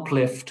is an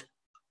uplift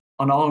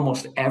on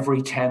almost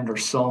every tender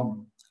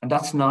sum, and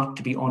that's not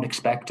to be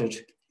unexpected.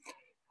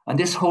 And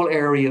this whole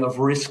area of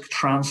risk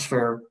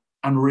transfer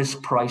and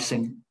risk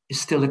pricing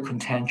is still a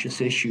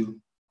contentious issue.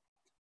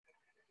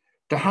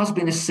 There has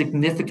been a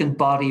significant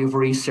body of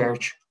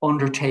research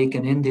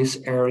undertaken in this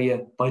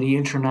area by the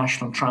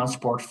International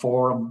Transport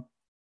Forum.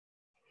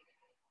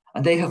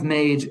 And they have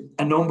made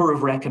a number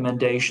of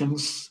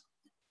recommendations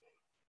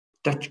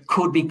that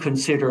could be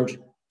considered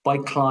by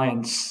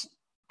clients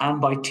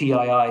and by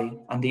TII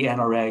and the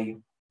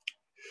NRA.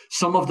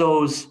 Some of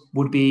those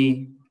would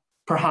be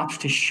perhaps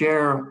to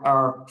share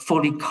our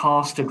fully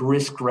costed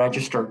risk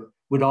register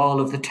with all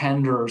of the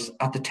tenderers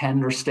at the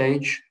tender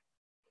stage.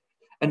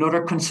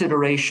 Another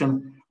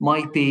consideration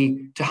might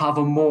be to have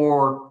a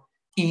more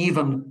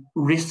even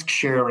risk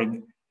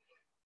sharing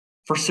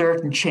for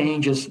certain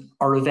changes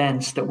or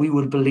events that we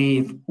would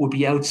believe would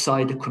be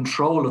outside the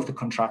control of the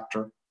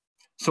contractor.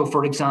 So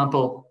for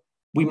example,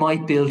 we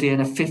might build in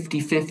a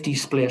 50-50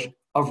 split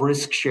of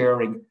risk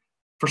sharing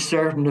for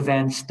certain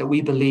events that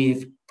we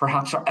believe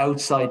perhaps are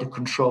outside the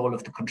control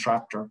of the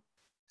contractor.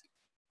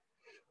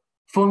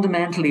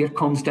 Fundamentally, it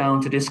comes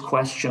down to this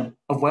question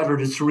of whether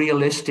it's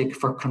realistic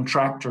for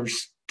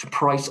contractors to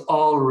price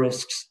all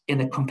risks in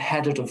a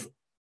competitive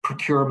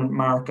procurement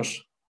market.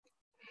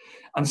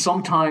 And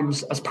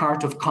sometimes, as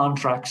part of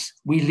contracts,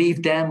 we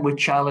leave them with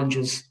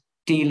challenges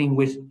dealing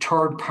with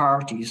third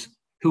parties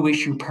who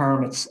issue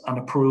permits and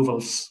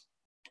approvals.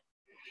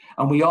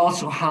 And we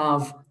also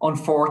have,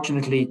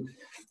 unfortunately,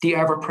 the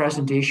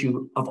ever-present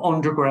issue of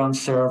underground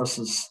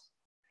services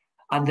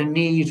and the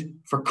need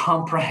for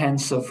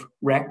comprehensive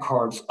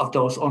records of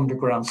those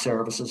underground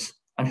services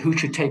and who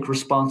should take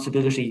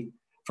responsibility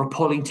for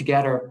pulling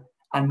together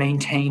and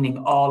maintaining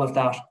all of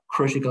that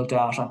critical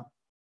data.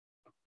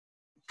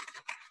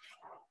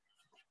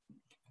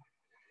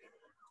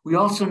 We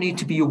also need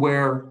to be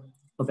aware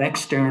of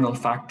external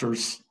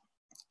factors,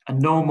 and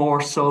no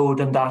more so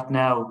than that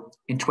now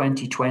in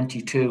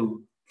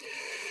 2022.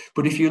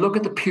 But if you look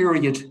at the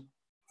period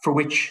for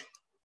which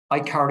I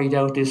carried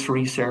out this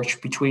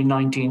research between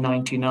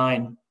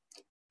 1999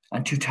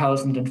 and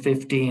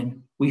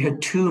 2015, we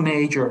had two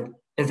major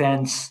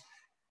events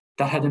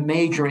that had a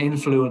major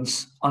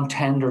influence on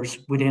tenders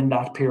within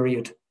that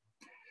period.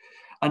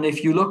 And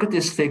if you look at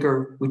this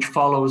figure, which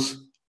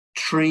follows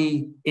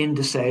three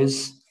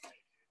indices,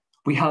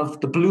 we have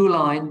the blue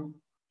line,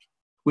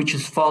 which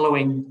is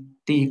following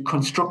the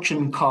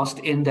construction cost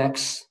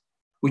index,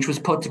 which was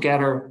put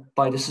together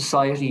by the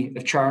Society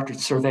of Chartered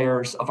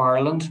Surveyors of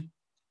Ireland,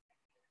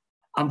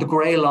 and the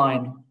grey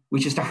line,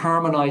 which is the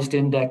harmonised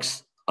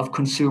index of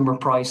consumer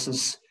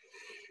prices.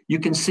 You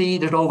can see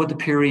that over the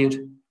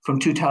period from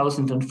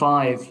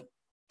 2005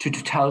 to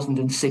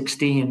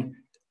 2016,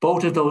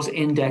 both of those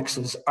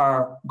indexes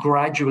are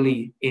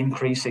gradually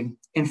increasing.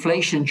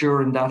 Inflation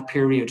during that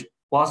period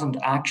wasn't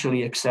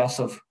actually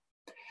excessive.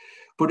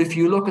 But if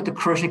you look at the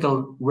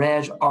critical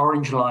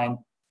red-orange line,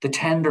 the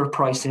tender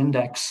price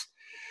index,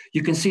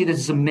 you can see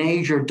there's a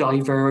major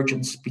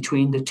divergence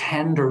between the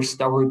tenders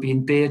that were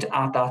being bid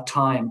at that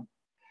time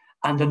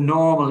and the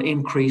normal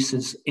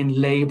increases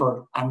in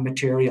labour and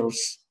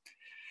materials.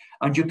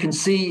 And you can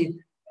see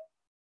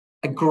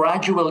a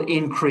gradual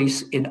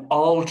increase in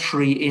all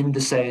three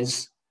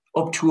indices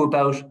up to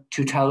about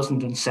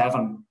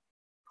 2007,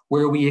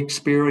 where we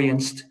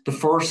experienced the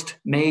first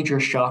major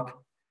shock,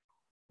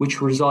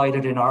 which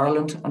resided in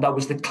Ireland, and that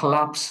was the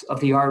collapse of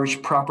the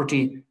Irish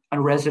property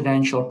and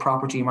residential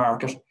property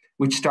market,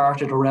 which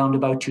started around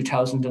about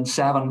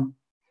 2007.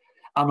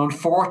 And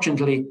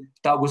unfortunately,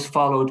 that was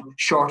followed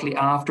shortly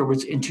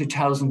afterwards in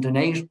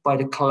 2008 by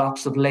the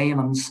collapse of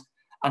Lehman's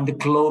and the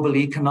global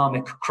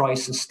economic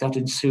crisis that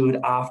ensued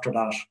after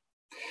that.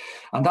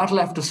 And that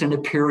left us in a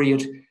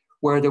period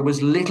where there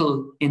was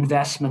little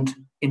investment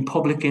in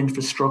public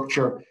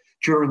infrastructure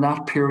during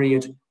that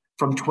period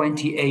from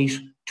 28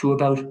 to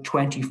about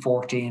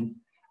 2014.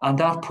 And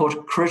that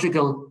put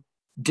critical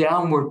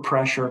downward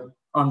pressure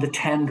on the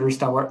tenders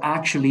that were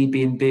actually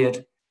being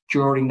bid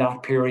during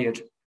that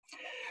period.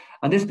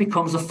 And this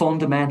becomes a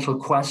fundamental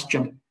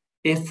question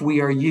if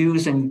we are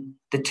using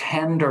the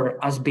tender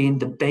as being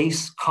the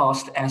base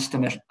cost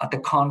estimate at the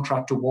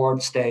contract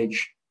award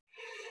stage.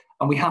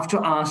 And we have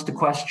to ask the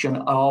question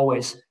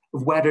always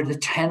of whether the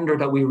tender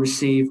that we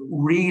receive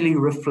really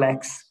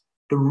reflects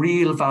the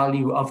real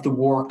value of the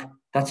work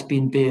that's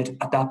been bid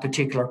at that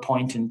particular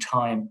point in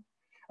time.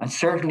 And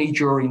certainly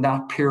during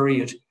that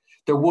period,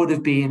 there would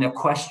have been a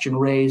question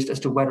raised as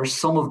to whether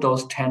some of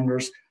those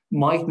tenders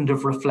mightn't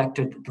have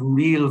reflected the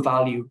real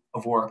value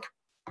of work.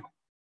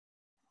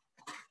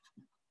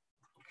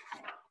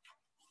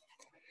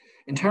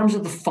 In terms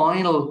of the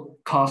final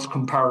cost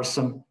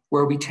comparison,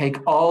 where we take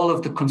all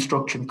of the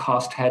construction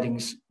cost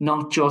headings,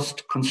 not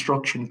just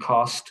construction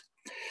cost,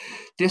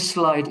 this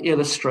slide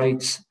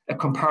illustrates a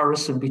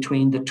comparison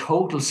between the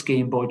total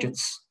scheme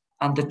budgets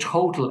and the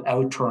total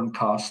outturn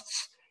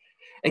costs.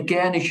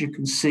 Again, as you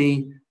can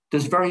see,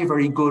 there's very,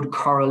 very good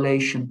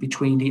correlation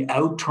between the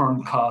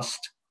outturn cost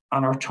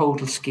and our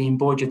total scheme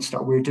budgets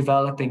that we're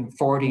developing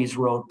for these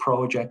road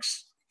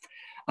projects.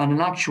 And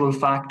in actual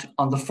fact,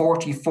 on the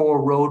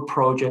 44 road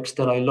projects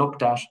that I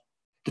looked at,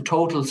 the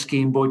total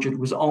scheme budget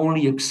was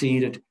only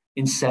exceeded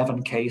in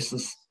 7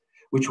 cases,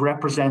 which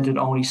represented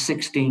only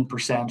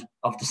 16%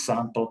 of the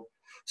sample.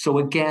 So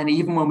again,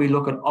 even when we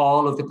look at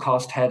all of the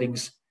cost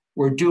headings,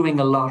 we're doing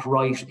a lot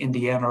right in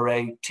the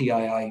NRA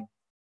TII.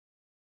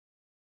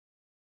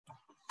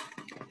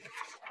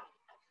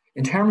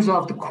 In terms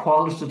of the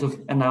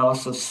qualitative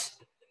analysis,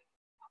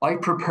 I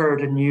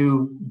prepared a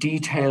new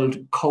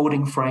detailed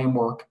coding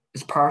framework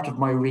as part of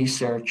my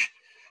research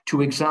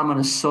to examine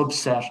a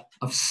subset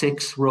of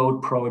 6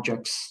 road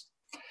projects.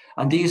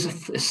 And these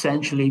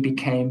essentially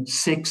became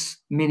 6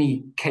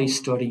 mini case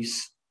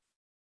studies.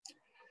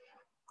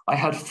 I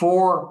had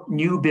 4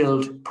 new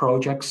build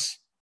projects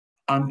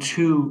and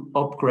 2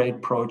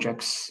 upgrade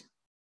projects.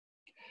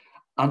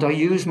 And I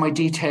used my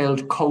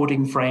detailed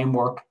coding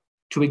framework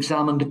to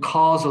examine the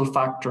causal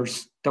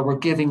factors that were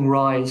giving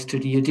rise to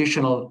the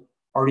additional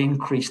or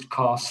increased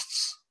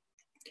costs.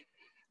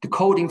 The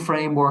coding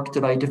framework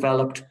that I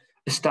developed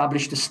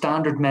established a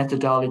standard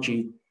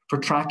methodology for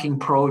tracking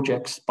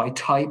projects by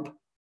type,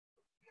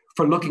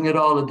 for looking at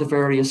all of the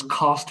various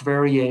cost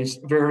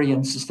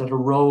variances that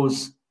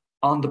arose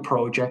on the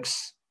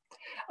projects,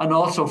 and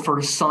also for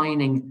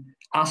assigning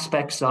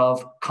aspects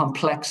of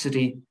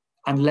complexity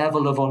and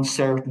level of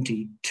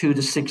uncertainty to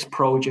the 6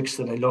 projects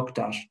that I looked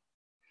at,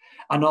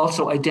 and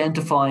also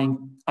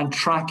identifying and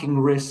tracking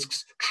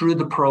risks through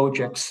the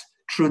projects,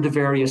 through the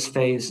various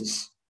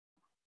phases.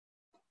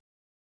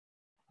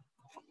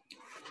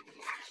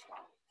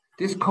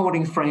 This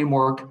coding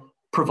framework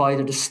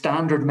provided a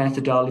standard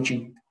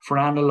methodology for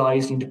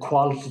analysing the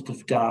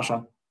qualitative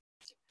data.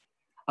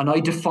 And I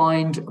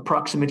defined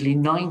approximately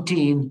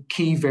 19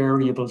 key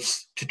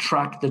variables to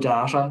track the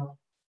data,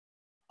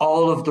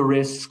 all of the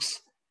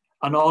risks,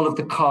 and all of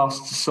the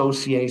costs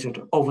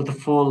associated over the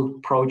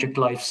full project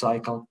life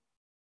cycle.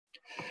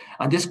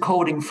 And this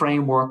coding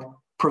framework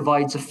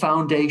provides a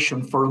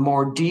foundation for a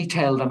more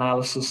detailed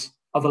analysis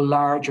of a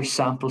larger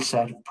sample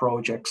set of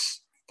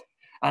projects.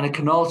 And it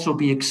can also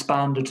be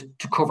expanded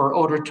to cover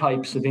other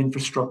types of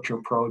infrastructure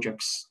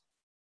projects.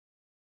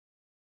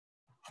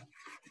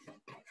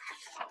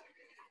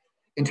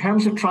 In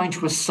terms of trying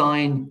to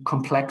assign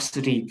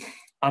complexity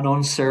and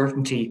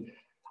uncertainty,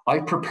 I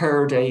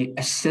prepared a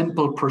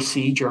simple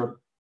procedure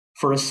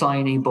for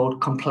assigning both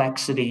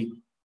complexity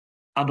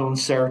and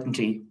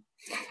uncertainty.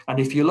 And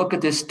if you look at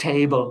this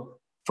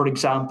table, for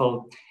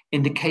example,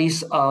 in the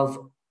case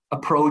of a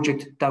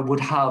project that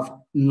would have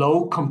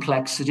low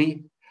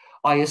complexity,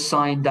 I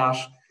assigned that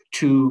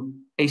to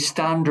a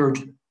standard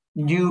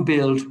new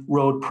build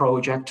road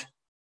project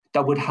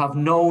that would have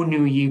no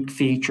new unique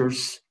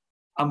features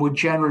and would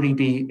generally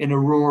be in a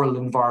rural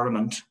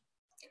environment.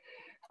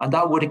 And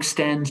that would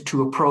extend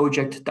to a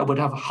project that would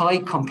have high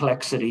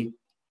complexity,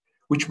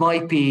 which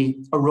might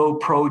be a road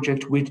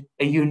project with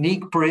a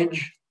unique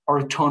bridge or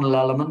a tunnel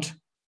element,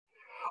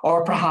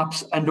 or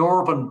perhaps an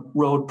urban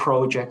road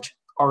project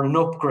or an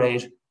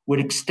upgrade with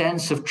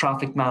extensive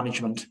traffic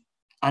management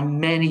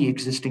and many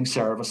existing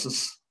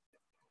services.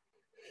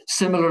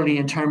 Similarly,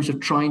 in terms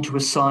of trying to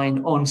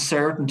assign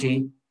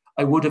uncertainty,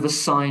 I would have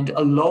assigned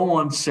a low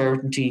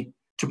uncertainty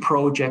to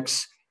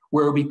projects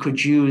where we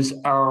could use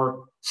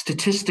our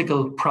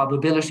statistical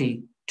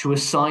probability to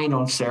assign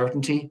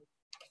uncertainty,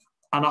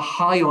 and a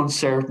high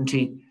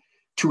uncertainty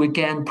to,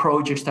 again,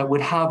 projects that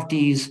would have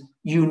these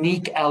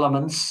unique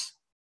elements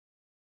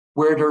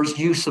where there's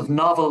use of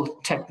novel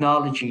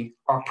technology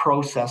or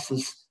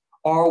processes,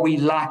 or we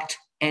lacked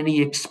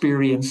any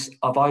experience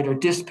of either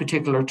this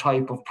particular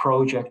type of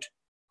project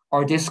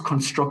or this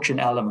construction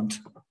element.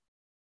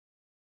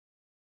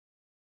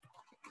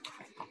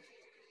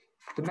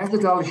 The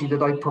methodology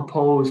that I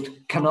proposed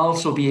can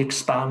also be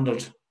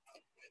expanded.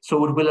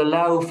 So it will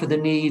allow for the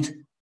need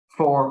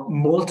for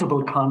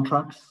multiple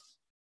contracts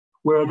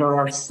where there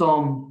are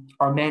some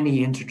or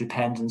many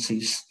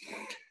interdependencies.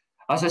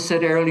 As I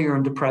said earlier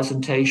in the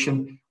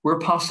presentation, we're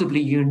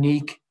possibly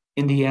unique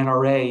in the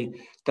NRA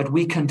that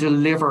we can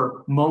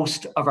deliver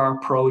most of our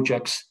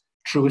projects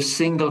through a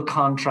single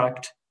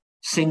contract,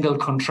 single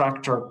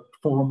contractor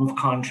form of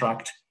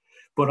contract.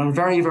 But on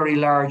very, very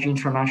large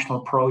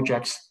international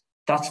projects,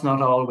 that's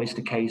not always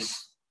the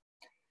case.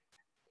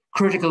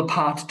 Critical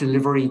path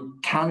delivery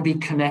can be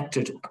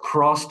connected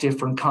across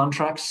different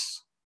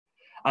contracts,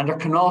 and there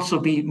can also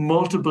be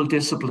multiple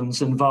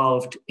disciplines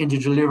involved in the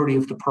delivery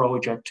of the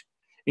project,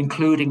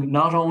 including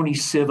not only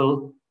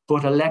civil,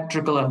 but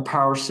electrical and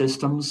power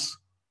systems,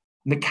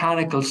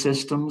 mechanical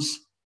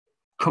systems,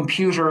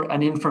 computer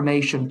and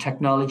information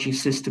technology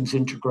systems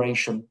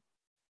integration.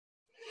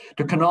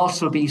 There can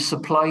also be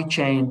supply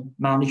chain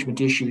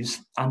management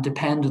issues and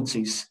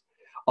dependencies.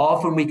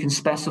 Often we can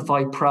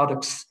specify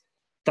products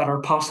that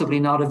are possibly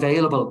not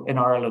available in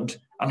Ireland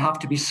and have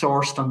to be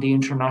sourced on the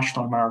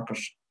international market.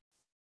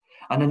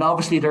 And then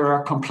obviously there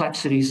are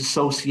complexities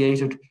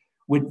associated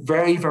with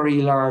very,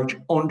 very large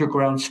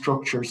underground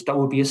structures that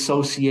will be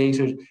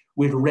associated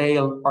with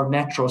rail or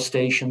metro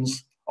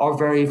stations or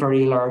very,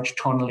 very large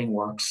tunneling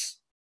works.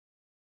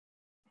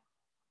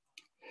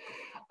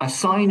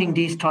 Assigning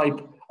these type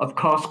of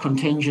cost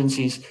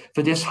contingencies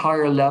for this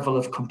higher level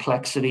of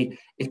complexity,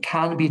 it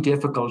can be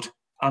difficult,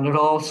 and it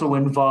also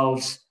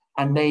involves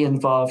and may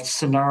involve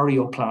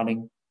scenario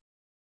planning.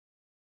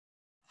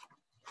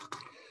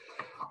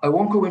 I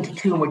won't go into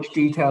too much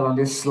detail on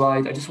this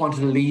slide. I just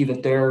wanted to leave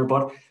it there.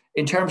 But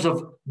in terms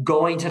of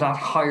going to that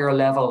higher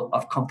level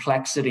of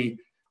complexity,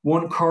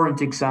 one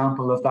current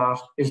example of that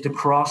is the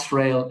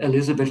Crossrail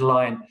Elizabeth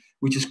line,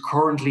 which is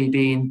currently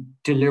being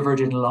delivered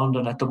in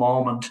London at the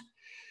moment.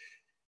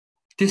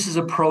 This is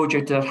a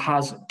project that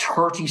has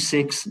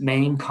 36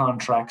 main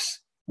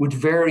contracts with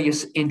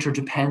various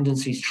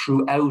interdependencies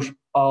throughout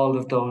all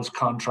of those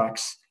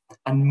contracts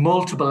and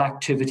multiple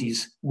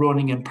activities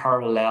running in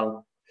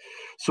parallel.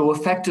 So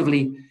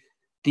effectively,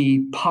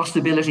 the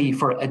possibility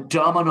for a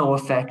domino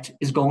effect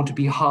is going to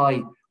be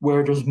high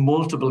where there's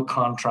multiple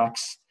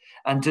contracts,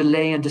 and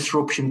delay and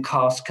disruption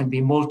costs can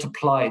be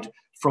multiplied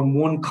from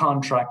one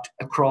contract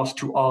across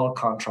to all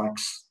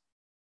contracts.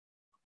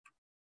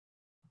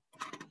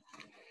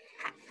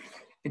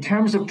 In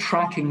terms of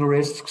tracking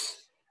risks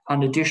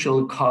and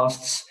additional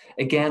costs,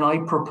 again, I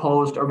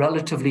proposed a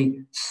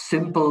relatively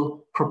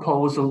simple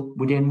proposal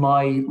within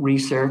my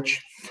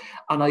research,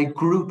 and I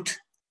grouped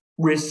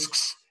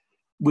risks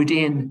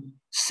within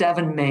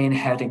 7 main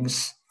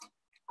headings.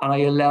 And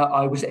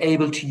I was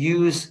able to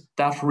use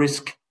that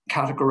risk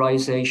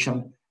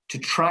categorization to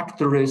track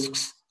the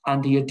risks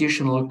and the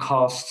additional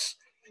costs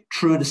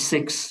through the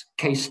 6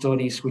 case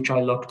studies which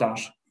I looked at.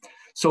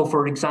 So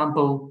for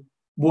example,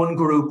 one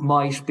group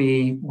might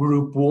be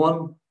group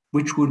 1,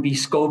 which would be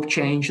scope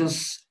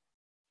changes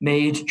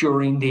made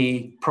during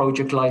the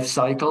project life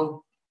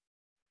cycle.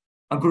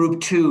 And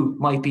group 2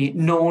 might be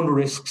known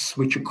risks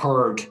which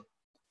occurred.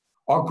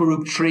 Or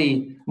group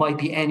 3 might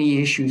be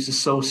any issues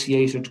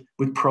associated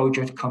with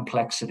project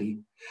complexity.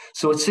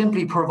 So it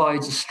simply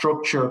provides a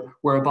structure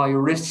whereby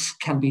risks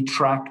can be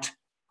tracked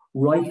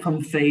right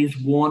from phase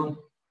 1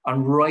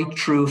 and right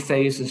through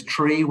phases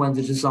 3 when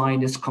the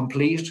design is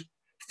complete,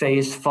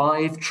 phase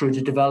 5 through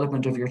the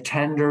development of your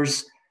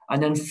tenders,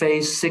 and then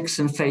phase 6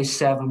 and phase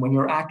 7 when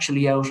you're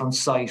actually out on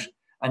site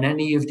and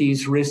any of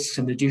these risks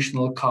and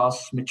additional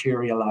costs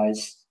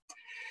materialize.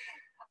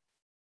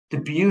 The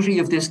beauty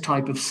of this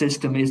type of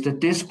system is that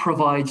this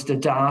provides the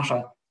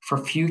data for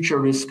future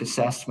risk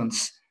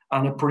assessments,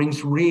 and it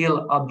brings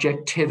real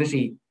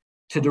objectivity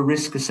to the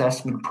risk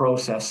assessment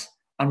process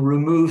and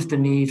removes the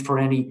need for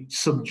any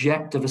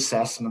subjective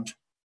assessment.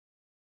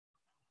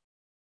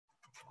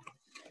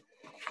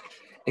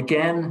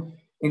 Again,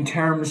 in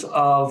terms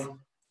of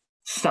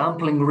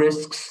sampling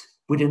risks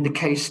within the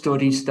case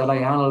studies that I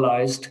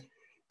analysed,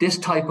 this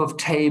type of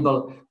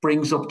table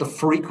brings up the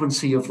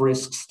frequency of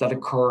risks that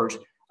occurred,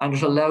 and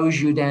it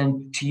allows you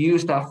then to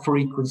use that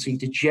frequency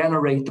to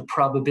generate the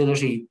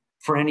probability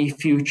for any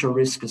future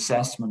risk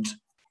assessment.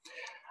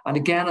 And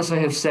again, as I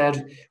have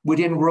said,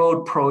 within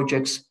road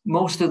projects,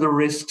 most of the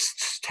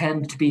risks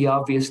tend to be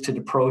obvious to the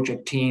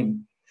project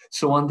team.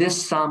 So on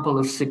this sample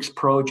of 6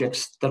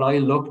 projects that I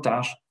looked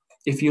at,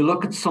 if you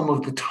look at some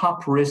of the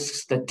top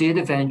risks that did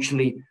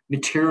eventually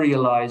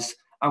materialize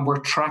and were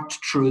tracked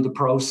through the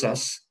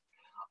process,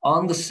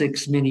 on the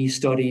 6 mini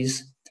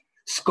studies,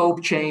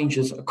 scope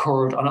changes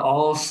occurred on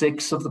all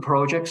 6 of the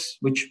projects,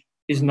 which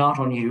is not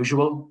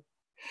unusual.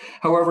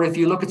 However, if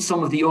you look at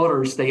some of the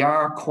others, they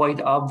are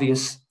quite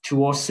obvious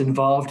to us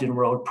involved in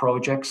road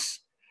projects.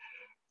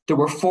 There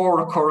were 4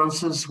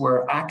 occurrences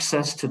where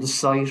access to the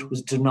site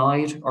was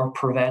denied or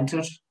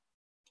prevented.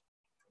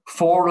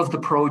 4 of the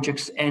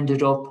projects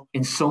ended up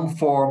in some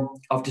form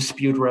of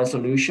dispute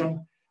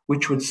resolution,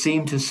 which would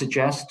seem to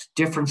suggest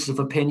difference of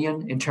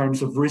opinion in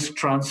terms of risk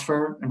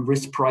transfer and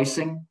risk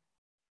pricing.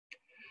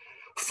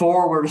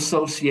 4 were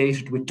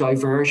associated with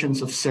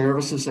diversions of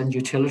services and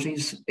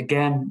utilities.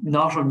 Again,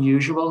 not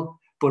unusual,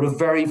 but a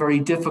very, very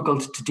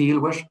difficult to deal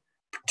with,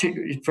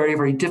 very,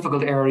 very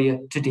difficult area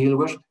to deal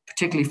with,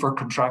 particularly for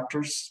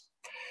contractors.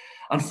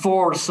 And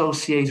 4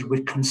 associated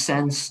with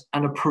consents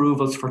and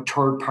approvals for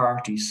third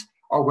parties,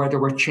 or where there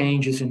were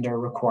changes in their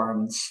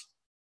requirements.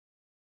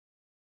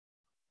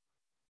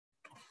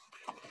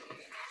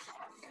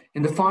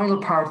 In the final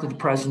part of the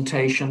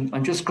presentation,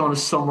 I'm just going to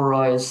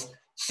summarize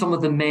some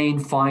of the main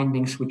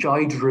findings which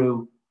I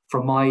drew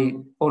from my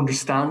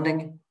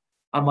understanding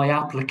and my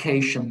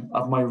application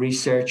of my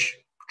research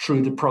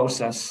through the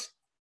process.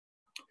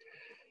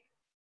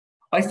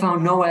 I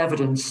found no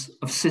evidence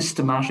of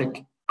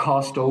systematic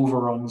cost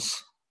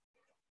overruns,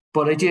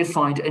 but I did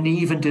find an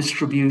even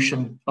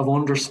distribution of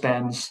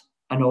underspends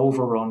and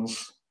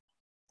overruns.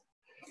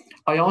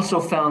 I also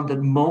found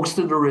that most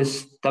of the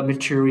risks that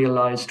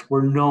materialized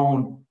were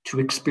known to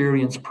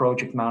experienced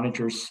project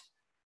managers,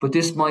 but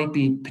this might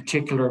be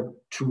particular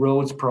to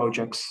roads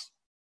projects.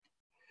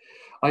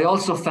 I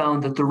also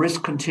found that the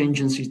risk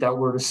contingencies that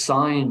were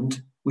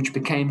assigned, which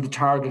became the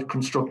target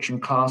construction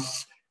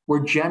costs,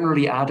 were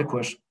generally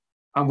adequate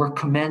and were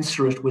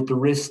commensurate with the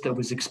risk that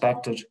was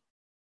expected.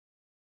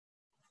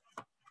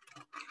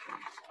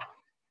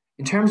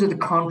 In terms of the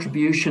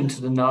contribution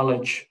to the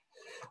knowledge,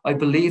 I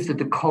believe that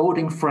the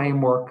coding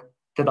framework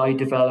that I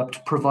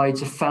developed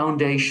provides a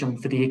foundation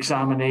for the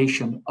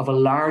examination of a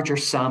larger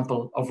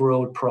sample of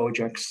road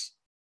projects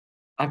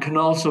and can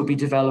also be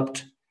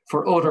developed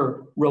for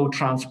other road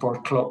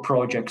transport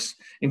projects,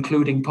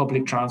 including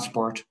public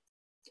transport.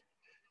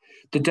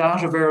 The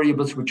data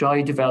variables which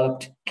I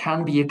developed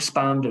can be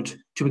expanded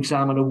to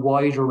examine a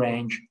wider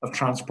range of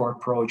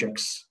transport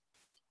projects.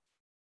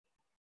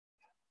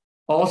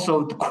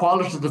 Also, the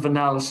qualitative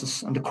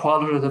analysis and the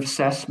qualitative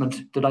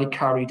assessment that I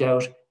carried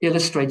out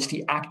illustrates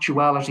the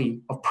actuality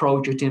of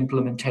project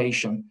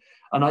implementation,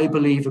 and I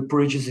believe it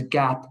bridges a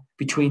gap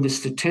between the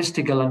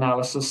statistical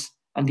analysis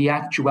and the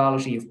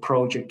actuality of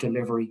project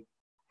delivery.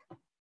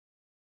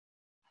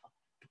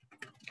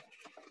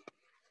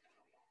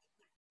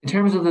 In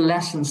terms of the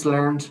lessons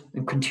learned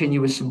and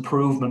continuous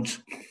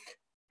improvement,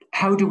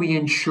 how do we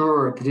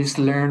ensure that this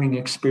learning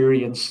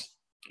experience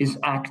is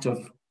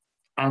active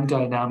and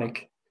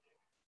dynamic?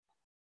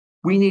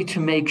 We need to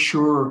make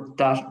sure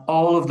that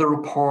all of the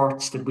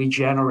reports that we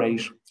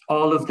generate,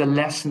 all of the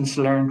lessons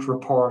learned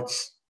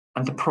reports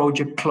and the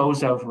project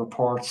closeout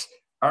reports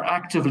are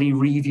actively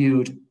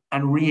reviewed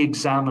and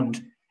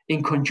re-examined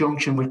in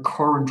conjunction with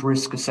current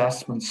risk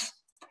assessments.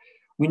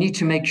 We need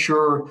to make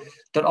sure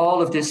that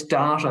all of this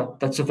data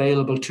that's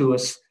available to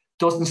us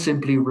doesn't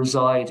simply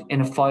reside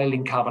in a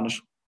filing cabinet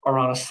or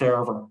on a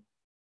server.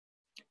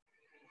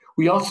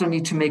 We also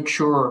need to make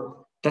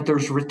sure that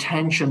there's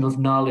retention of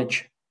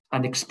knowledge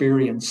and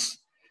experience.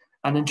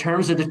 And in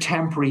terms of the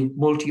temporary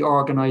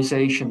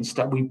multi-organizations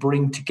that we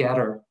bring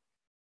together,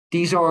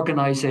 these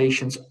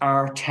organizations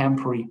are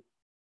temporary.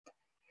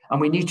 And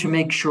we need to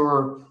make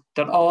sure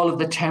that all of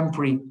the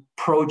temporary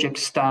project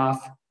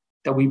staff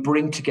that we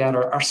bring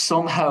together are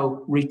somehow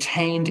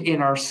retained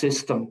in our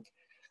system,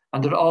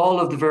 and that all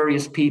of the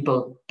various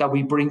people that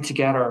we bring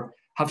together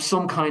have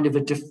some kind of a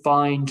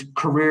defined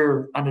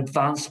career and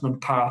advancement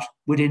path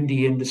within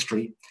the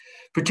industry,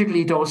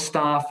 particularly those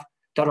staff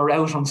that are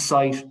out on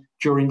site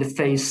during the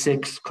phase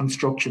 6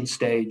 construction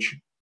stage.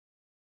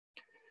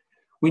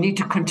 We need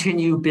to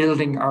continue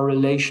building our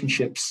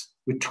relationships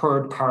with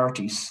third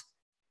parties.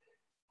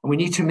 And we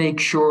need to make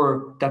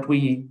sure that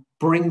we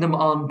bring them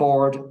on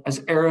board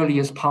as early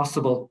as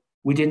possible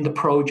within the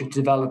project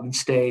development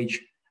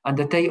stage, and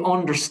that they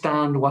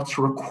understand what's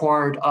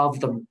required of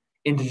them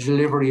in the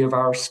delivery of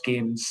our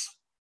schemes.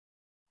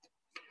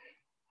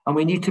 And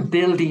we need to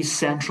build these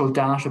central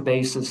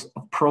databases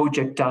of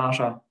project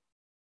data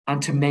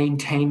and to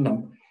maintain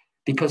them,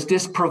 because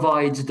this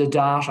provides the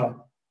data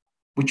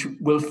which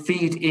will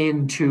feed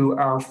into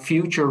our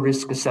future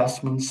risk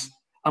assessments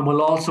and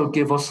will also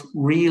give us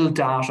real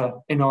data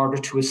in order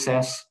to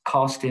assess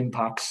cost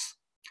impacts.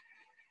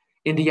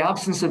 In the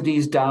absence of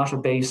these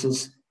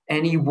databases,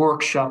 any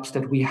workshops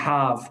that we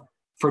have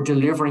for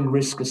delivering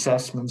risk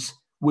assessments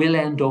will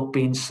end up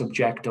being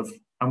subjective,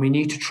 and we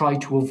need to try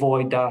to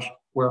avoid that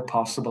where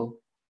possible.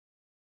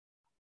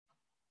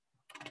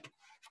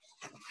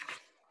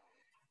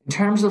 In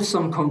terms of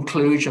some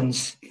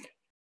conclusions,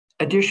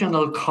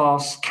 additional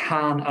costs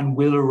can and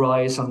will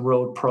arise on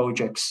road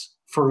projects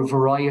for a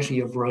variety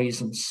of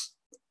reasons,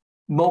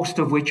 most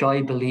of which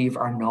I believe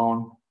are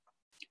known.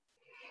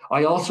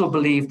 I also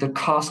believe that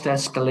cost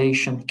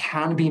escalation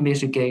can be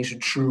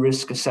mitigated through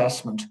risk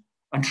assessment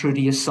and through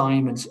the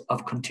assignments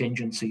of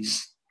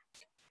contingencies.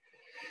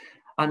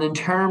 And in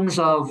terms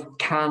of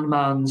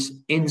CANMAN's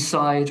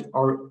inside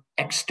or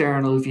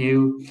external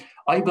view,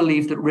 I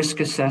believe that risk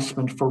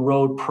assessment for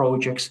road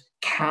projects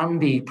can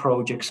be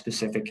project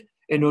specific.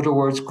 In other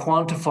words,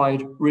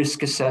 quantified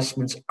risk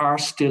assessments are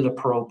still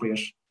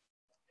appropriate.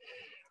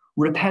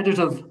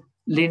 Repetitive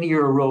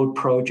linear road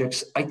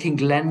projects, I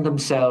think, lend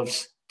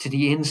themselves to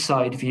the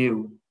inside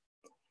view.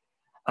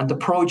 And the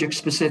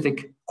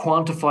project-specific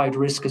quantified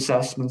risk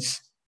assessments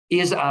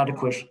is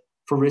adequate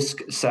for risk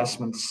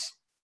assessments.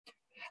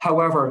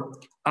 However,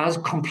 as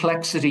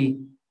complexity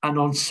and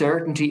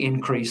uncertainty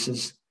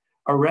increases,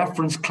 a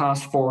reference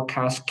class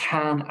forecast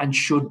can and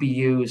should be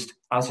used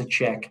as a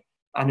check,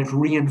 and it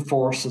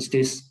reinforces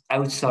this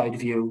outside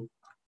view.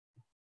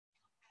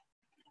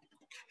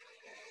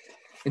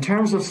 In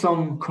terms of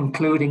some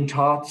concluding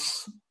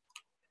thoughts,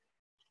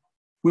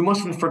 we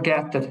mustn't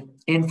forget that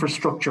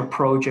infrastructure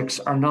projects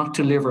are not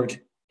delivered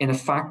in a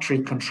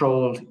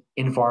factory-controlled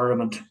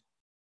environment.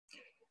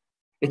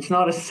 It's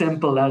not as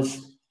simple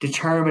as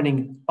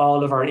determining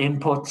all of our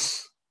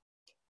inputs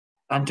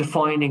and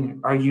defining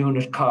our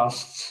unit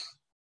costs.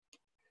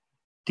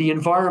 The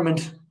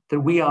environment that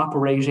we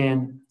operate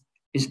in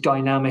is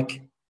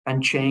dynamic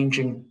and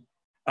changing,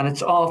 and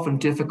it's often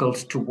difficult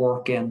to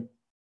work in.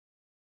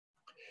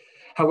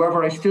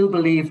 However, I still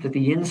believe that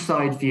the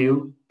inside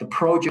view, the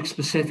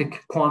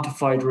project-specific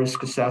quantified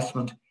risk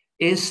assessment,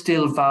 is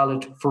still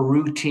valid for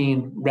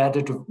routine,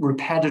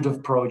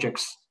 repetitive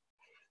projects,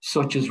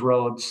 such as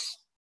roads.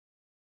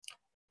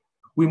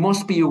 We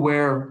must be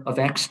aware of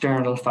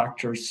external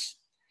factors,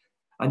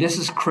 and this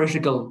is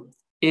critical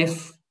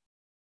if,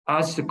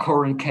 as the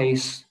current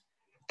case,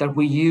 that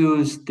we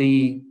use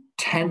the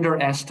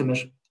tender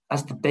estimate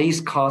as the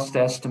base cost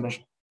estimate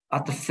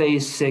at the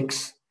phase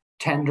 6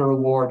 tender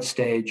award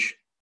stage.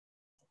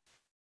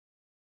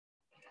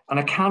 And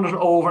I cannot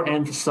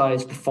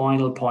overemphasize the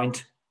final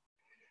point,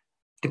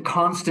 the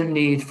constant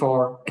need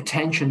for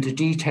attention to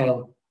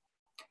detail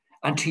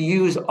and to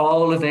use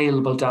all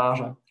available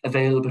data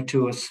available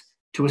to us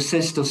to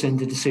assist us in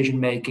the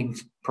decision-making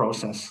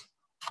process.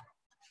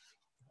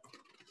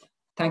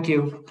 Thank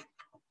you.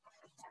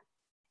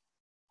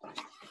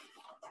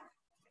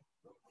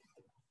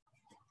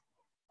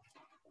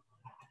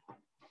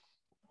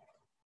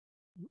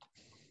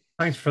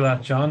 Thanks for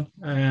that, John.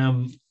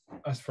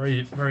 That's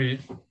very, very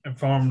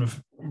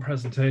informative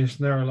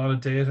presentation there. A lot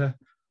of data,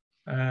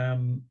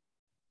 and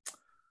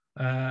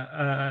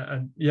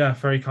yeah,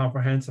 very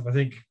comprehensive. I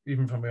think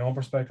even from my own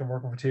perspective,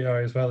 working for TI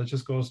as well, it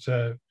just goes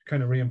to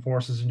kind of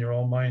reinforces in your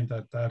own mind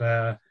that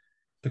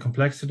the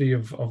complexity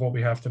of what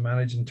we have to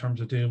manage in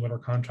terms of dealing with our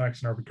contracts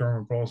and our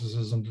procurement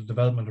processes and the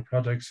development of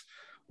projects,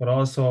 but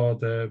also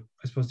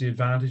I suppose the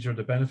advantage or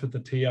the benefit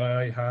that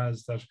TI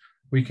has that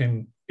we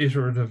can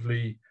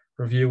iteratively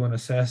review and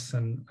assess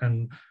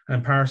and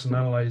parse and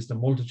analyze the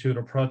multitude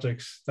of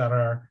projects that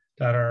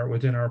are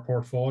within our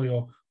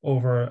portfolio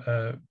over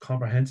a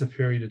comprehensive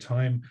period of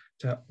time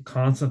to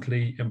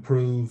constantly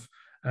improve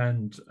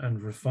and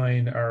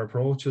refine our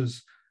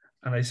approaches.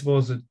 And I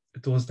suppose it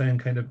does then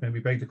kind of maybe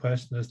beg the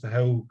question as to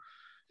how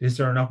is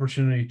there an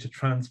opportunity to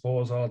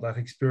transpose all that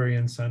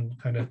experience and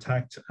kind of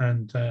tact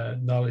and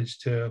knowledge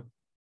to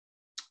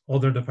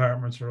other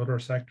departments or other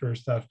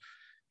sectors that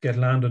get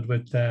landed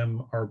with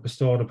them or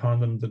bestowed upon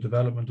them the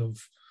development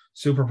of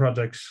super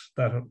projects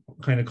that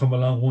kind of come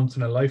along once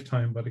in a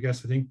lifetime. But I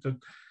guess I think that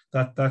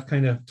that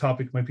kind of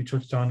topic might be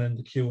touched on in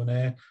the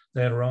Q&A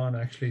later on,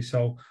 actually.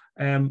 So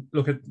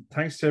look,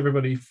 thanks to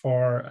everybody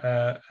for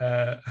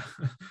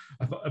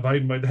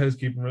abiding by the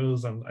housekeeping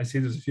rules. And I see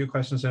there's a few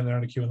questions in there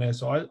in the Q&A.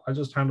 So I'll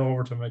just hand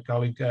over to my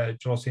colleague,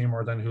 Joe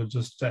Seymour, then, who'll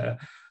just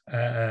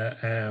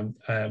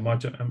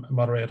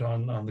moderate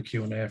on the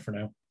Q&A for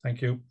now.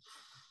 Thank you.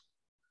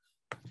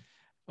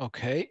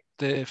 Okay,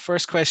 the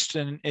first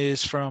question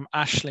is from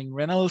Aisling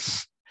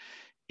Reynolds.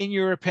 In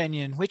your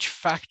opinion, which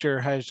factor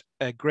had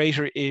a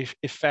greater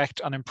effect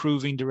on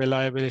improving the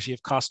reliability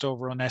of cost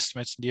overrun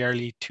estimates in the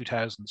early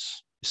 2000s?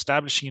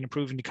 Establishing and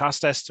improving the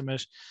cost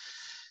estimate,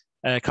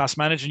 cost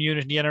management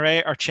unit in the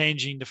NRA, or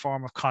changing the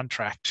form of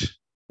contract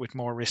with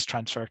more risk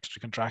transfer to the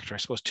contractor? I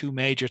suppose two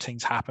major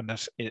things happened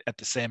at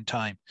the same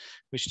time.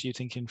 Which do you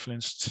think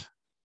influenced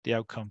the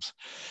outcomes?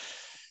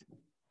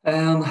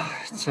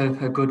 It's a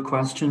good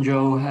question,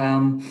 Joe.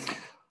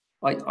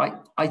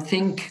 I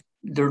think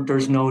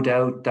there's no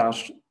doubt that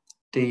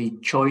the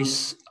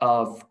choice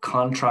of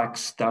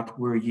contracts that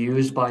were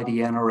used by the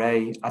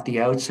NRA at the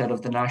outset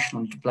of the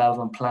National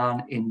Development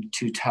Plan in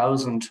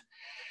 2000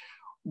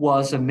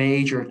 was a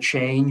major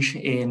change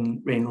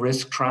in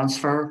risk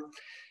transfer.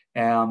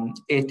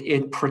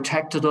 It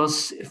protected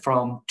us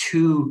from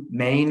two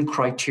main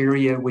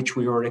criteria which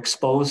we were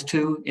exposed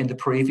to in the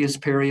previous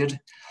period.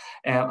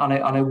 And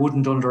I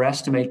wouldn't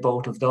underestimate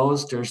both of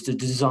those. There's the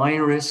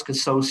design risk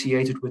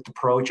associated with the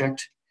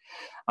project,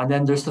 and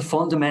then there's the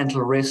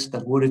fundamental risk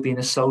that would have been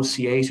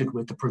associated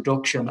with the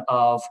production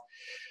of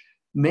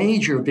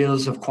major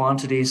bills of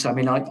quantities. I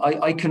mean,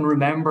 I can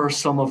remember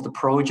some of the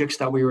projects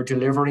that we were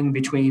delivering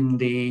between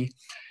the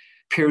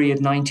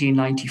period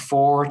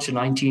 1994 to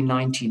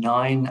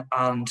 1999.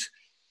 And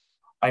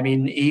I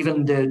mean,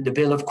 even the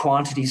bill of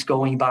quantities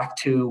going back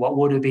to what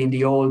would have been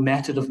the old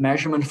method of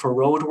measurement for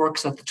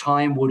roadworks at the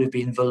time would have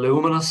been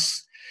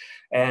voluminous.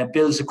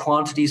 Bills of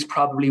quantities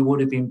probably would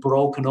have been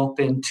broken up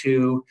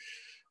into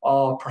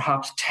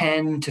perhaps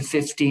 10 to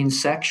 15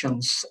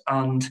 sections.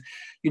 And,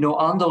 you know,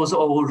 on those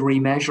old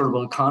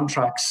remeasurable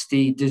contracts,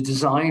 the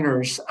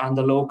designers and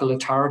the local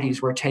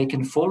authorities were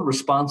taking full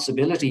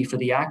responsibility for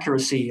the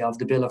accuracy of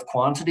the bill of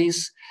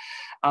quantities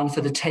and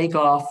for the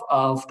takeoff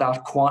of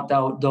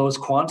those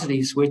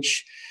quantities,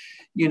 which,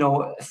 you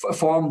know,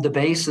 formed the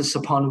basis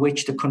upon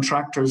which the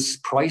contractors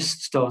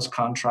priced those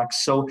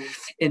contracts. So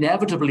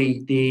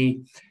inevitably, the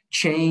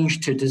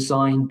change to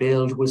design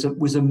build was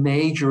a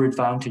major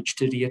advantage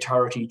to the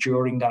authority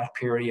during that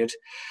period.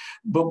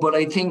 But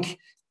I think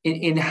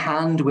in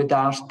hand with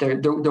that,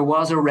 there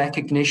was a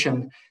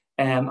recognition,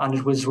 and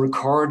it was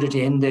recorded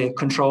in the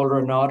Controller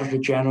and Auditor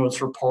General's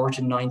report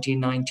in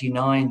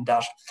 1999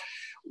 that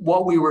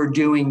what we were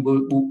doing,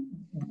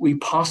 we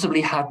possibly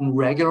hadn't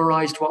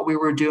regularized what we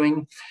were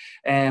doing.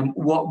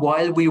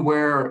 While we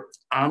were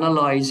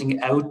analyzing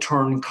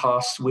outturn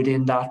costs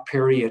within that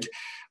period,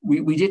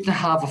 we didn't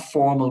have a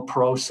formal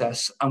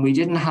process, and we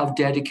didn't have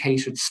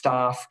dedicated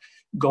staff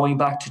going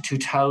back to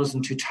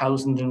 2000,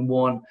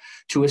 2001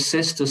 to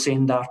assist us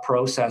in that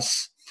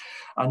process.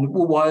 And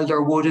while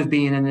there would have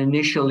been an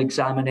initial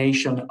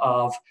examination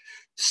of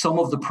some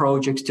of the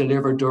projects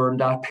delivered during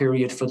that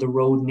period for the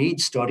road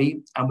needs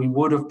study, and we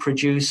would have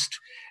produced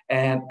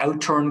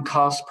outturn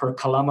costs per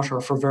kilometre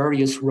for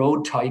various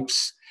road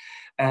types,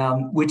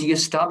 with the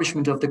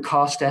establishment of the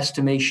cost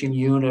estimation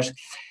unit,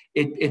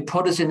 it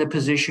put us in a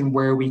position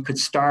where we could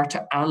start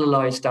to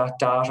analyse that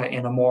data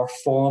in a more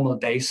formal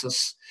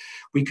basis.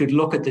 We could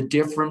look at the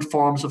different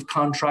forms of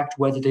contract,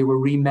 whether they were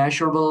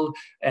remeasurable,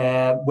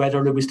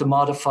 whether it was the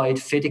modified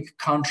FIDIC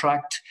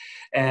contract,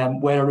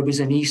 whether it was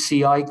an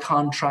ECI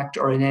contract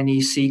or an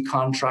NEC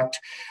contract.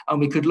 And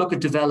we could look at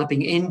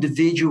developing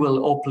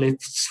individual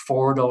uplifts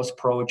for those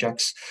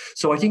projects.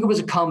 So I think it was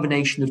a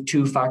combination of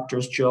two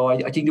factors, Joe.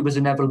 I think it was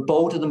inevitable.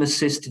 Both of them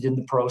assisted in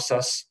the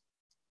process.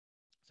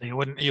 So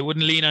you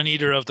wouldn't lean on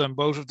either of them.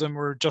 Both of them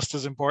were just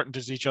as important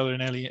as each other,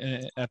 Nelly,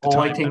 at the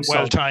time. I think so.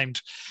 Well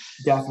timed.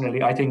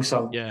 Definitely, I think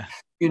so. Yeah.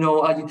 If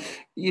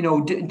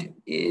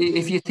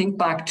you think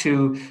back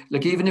to,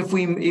 like, even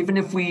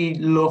if we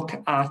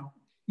look at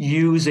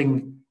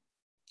using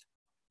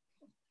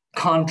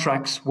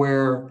contracts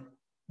where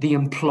the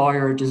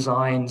employer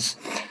designs,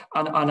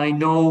 and I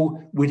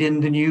know within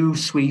the new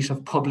suite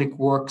of public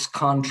works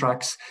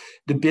contracts,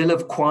 the bill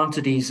of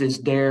quantities is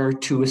there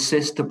to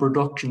assist the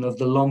production of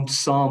the lump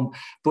sum,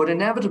 but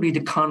inevitably the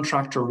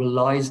contractor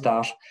relies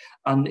that.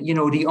 And,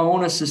 the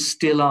onus is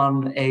still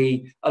on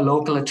a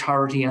local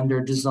authority and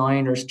their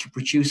designers to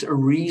produce a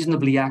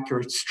reasonably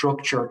accurate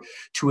structure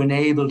to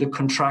enable the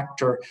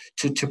contractor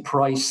to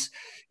price.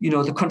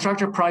 The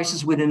contractor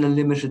prices within a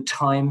limited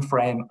time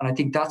frame, and I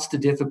think that's the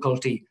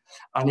difficulty.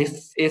 And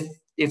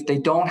if they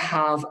don't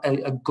have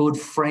a good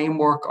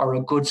framework or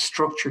a good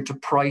structure to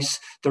price,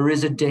 there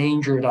is a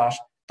danger that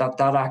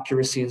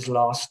accuracy is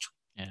lost.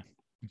 Yeah.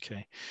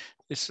 Okay.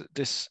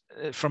 This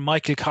from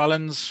Michael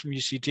Collins from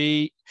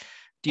UCD.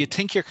 Do you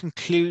think your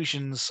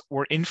conclusions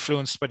were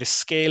influenced by the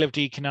scale of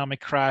the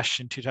economic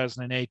crash in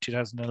 2008,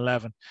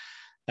 2011?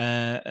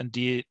 And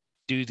do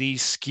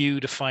these skew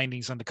the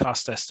findings on the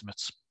cost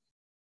estimates?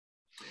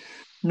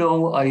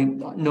 No,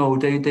 no,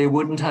 they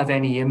wouldn't have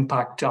any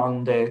impact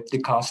on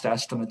the cost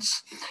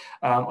estimates.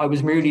 I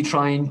was merely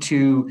trying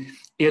to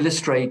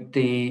illustrate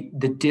the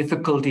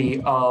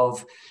difficulty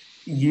of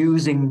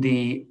using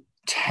the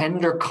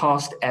tender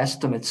cost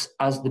estimates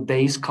as the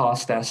base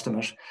cost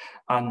estimate.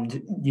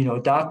 And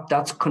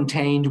that's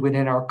contained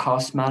within our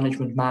cost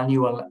management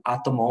manual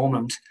at the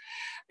moment.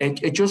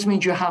 It just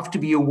means you have to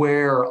be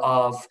aware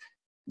of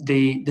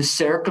the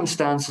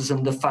circumstances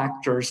and the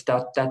factors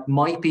that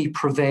might be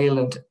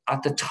prevalent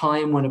at the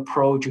time when a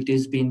project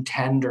is being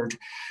tendered,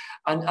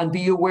 and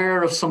be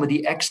aware of some of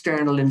the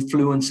external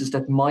influences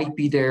that might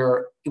be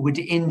there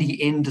within the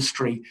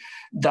industry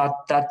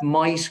that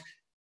might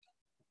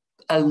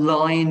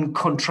align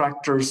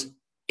contractors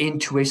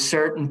into a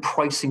certain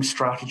pricing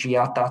strategy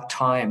at that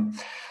time.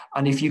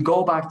 And if you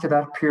go back to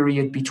that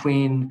period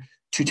between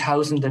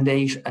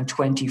 2008 and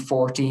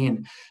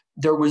 2014,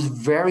 there was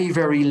very,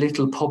 very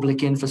little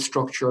public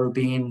infrastructure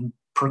being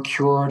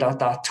procured at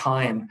that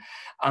time.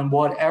 And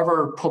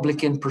whatever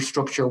public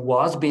infrastructure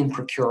was being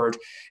procured,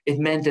 it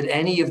meant that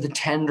any of the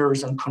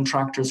tenders and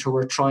contractors who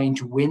were trying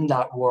to win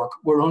that work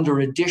were under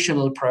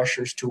additional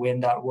pressures to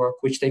win that work,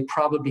 which they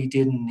probably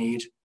didn't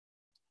need.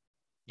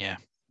 Yeah.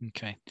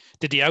 Okay.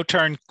 Did the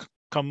outturn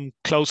come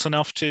close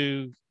enough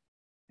to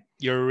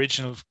your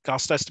original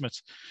cost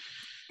estimates?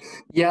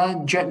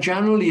 Yeah,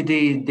 generally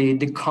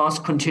the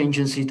cost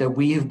contingency that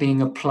we have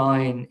been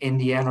applying in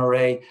the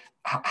NRA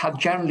have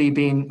generally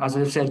been, as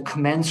I've said,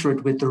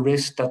 commensurate with the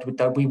risk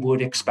that we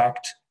would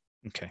expect.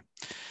 Okay.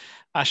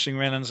 Aisling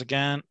Reynolds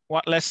again.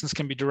 What lessons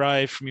can be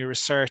derived from your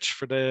research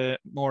for the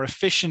more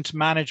efficient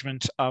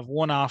management of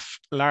one-off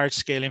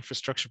large-scale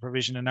infrastructure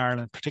provision in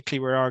Ireland,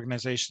 particularly where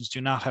organisations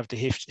do not have the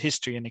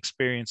history and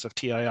experience of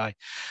TII? I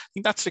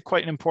think that's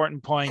quite an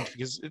important point,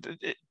 because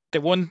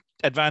the one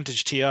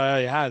advantage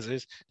TII has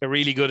is they're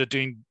really good at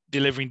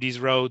delivering these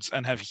roads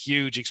and have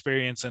huge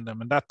experience in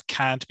them, and that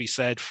can't be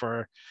said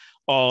for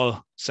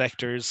all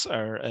sectors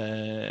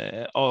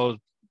or all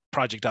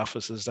project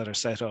offices that are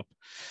set up.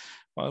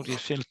 How do you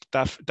feel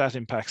that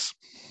impacts?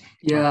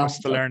 Yeah, what's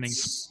the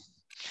learnings?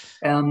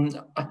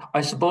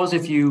 I suppose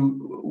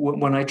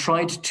when I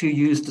tried to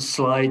use the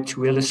slide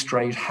to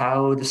illustrate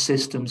how the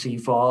systems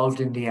evolved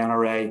in the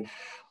NRA,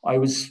 I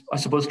was, I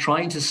suppose,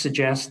 trying to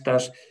suggest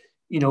that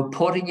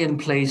putting in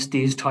place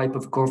these type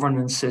of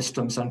governance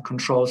systems and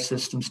control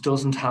systems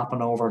doesn't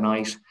happen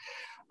overnight.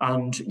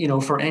 And,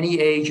 for any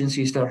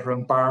agencies that are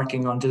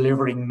embarking on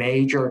delivering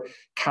major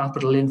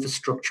capital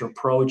infrastructure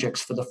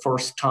projects for the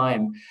first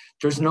time,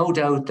 there's no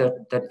doubt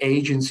that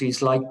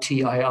agencies like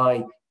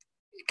TII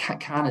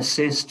can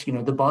assist.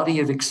 The body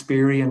of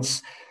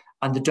experience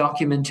and the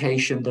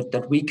documentation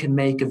that we can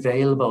make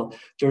available,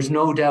 there's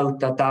no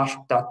doubt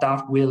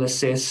that will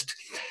assist.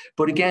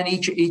 But again,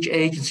 each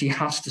agency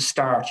has to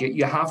start.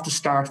 You have to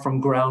start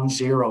from ground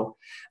zero.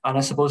 And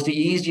I suppose the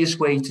easiest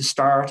way to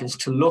start is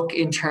to look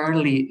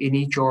internally in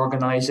each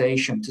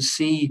organization to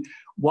see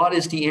what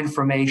is the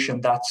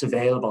information that's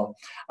available.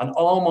 And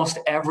almost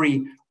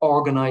every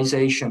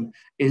organization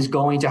is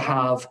going to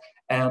have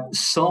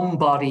some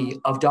body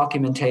of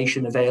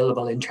documentation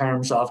available in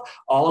terms of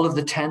all of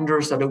the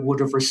tenders that it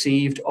would have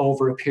received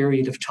over a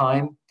period of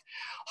time.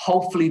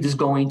 Hopefully there's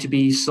going to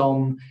be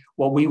some,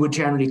 what we would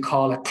generally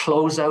call a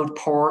closeout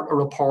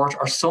report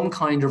or some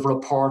kind of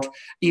report,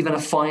 even a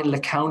final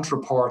account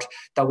report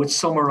that would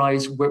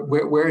summarize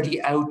where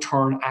the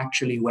outturn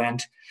actually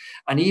went.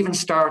 And even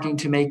starting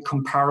to make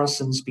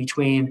comparisons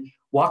between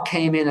what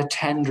came in at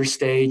tender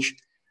stage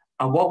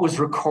and what was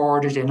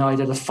recorded in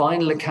either the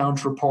final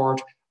account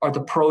report or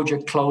the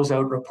project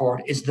closeout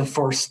report is the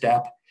first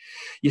step.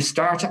 You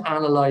start to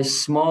analyze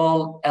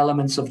small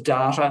elements of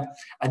data,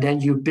 and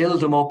then you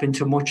build them up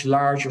into much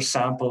larger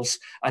samples.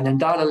 And then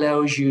that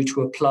allows you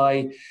to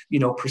apply,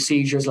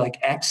 procedures like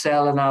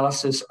Excel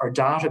analysis or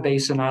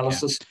database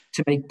analysis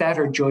to make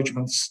better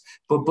judgments.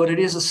 But it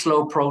is a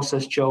slow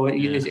process, Joe.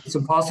 It's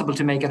impossible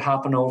to make it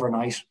happen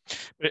overnight.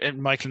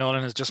 Michael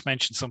Nolan has just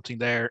mentioned something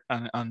there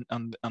on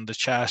the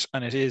chat,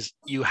 and it is,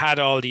 you had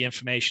all the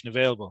information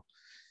available.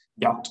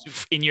 Yeah.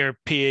 In your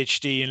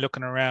PhD and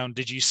looking around,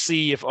 did you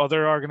see if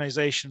other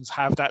organizations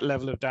have that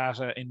level of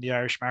data in the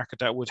Irish market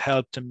that would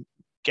help them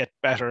get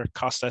better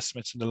cost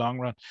estimates in the long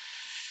run?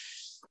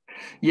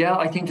 Yeah,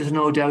 I think there's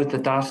no doubt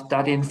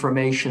that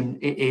information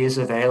is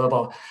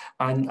available.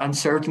 And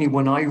certainly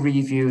when I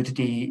reviewed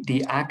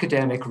the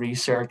academic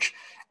research,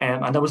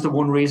 and that was the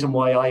one reason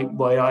why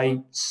I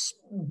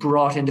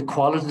brought into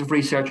qualitative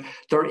research,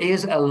 there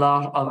is a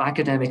lot of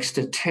academic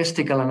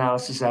statistical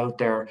analysis out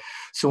there.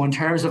 So in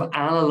terms of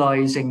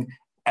analyzing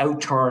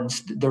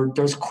outturns,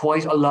 there's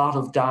quite a lot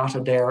of data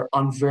there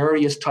on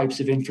various types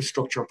of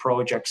infrastructure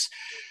projects.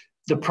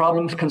 The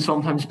problems can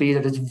sometimes be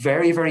that it's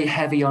very, very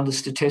heavy on the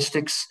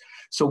statistics.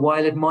 So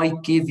while it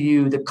might give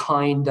you the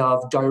kind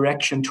of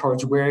direction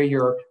towards where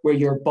your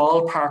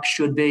ballpark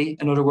should be,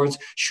 in other words,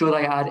 should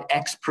I add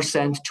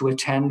X% to a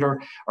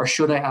tender or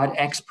should I add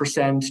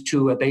X%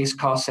 to a base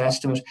cost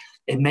estimate,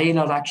 it may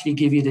not actually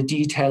give you the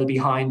detail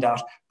behind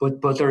that, but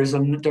there's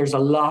a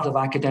lot of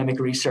academic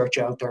research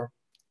out there.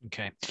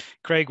 Okay.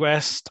 Craig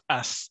West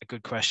asks a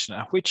good question.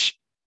 At which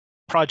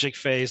project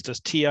phase does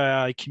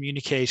TII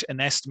communicate an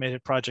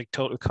estimated project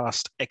total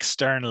cost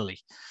externally,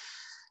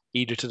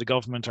 either to the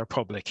government or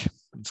public?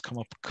 It's come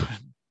up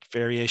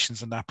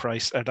variations in that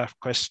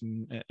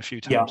question a few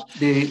times.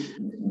 Yeah,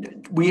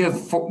 we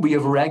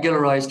have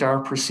regularized our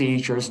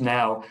procedures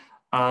now,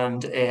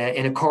 and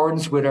in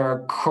accordance with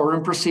our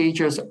current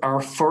procedures,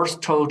 our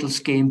first total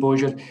scheme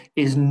budget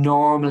is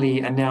normally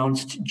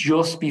announced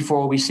just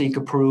before we seek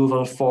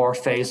approval for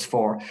phase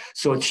 4.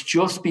 So it's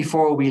just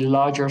before we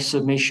lodge our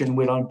submission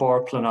with An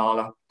Bord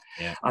Pleanála.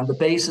 Yeah. And the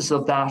basis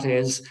of that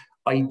is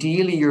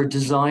ideally your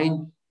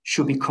design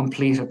should be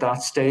complete at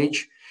that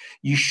stage.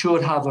 You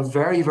should have a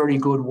very, very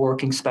good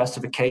working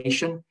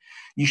specification.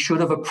 You should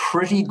have a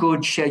pretty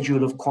good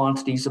schedule of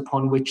quantities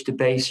upon which to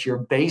base your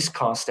base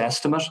cost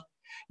estimate.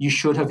 You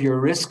should have your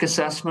risk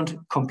assessment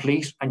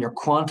complete and your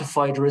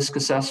quantified risk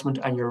assessment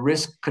and your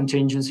risk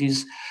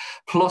contingencies.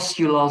 Plus,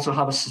 you'll also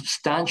have a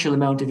substantial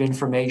amount of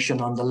information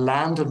on the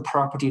land and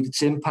property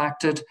that's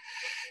impacted,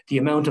 the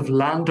amount of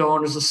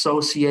landowners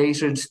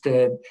associated,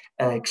 the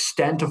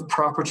extent of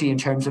property in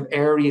terms of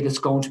area that's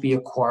going to be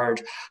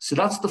acquired. So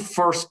that's the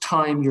first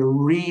time you're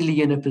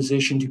really in a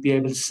position to be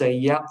able to say,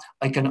 yeah,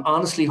 I can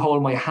honestly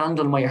hold my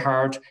hand on my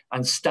heart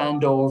and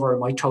stand over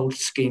my total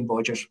scheme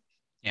budget.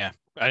 Yeah,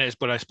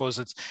 but I suppose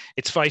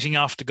it's fighting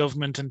off the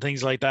government and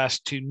things like that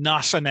to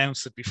not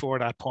announce it before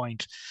that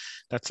point.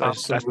 That's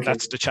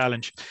the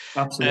challenge.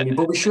 Absolutely,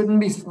 but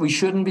we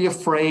shouldn't be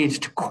afraid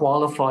to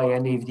qualify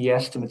any of the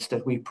estimates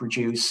that we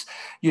produce.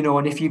 You know,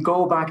 and if you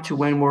go back to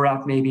when we're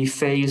at maybe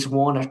phase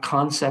 1 at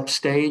concept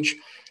stage,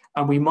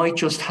 and we might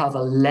just have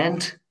a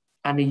length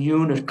and a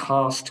unit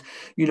cost.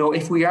 You know,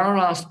 if we are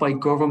asked by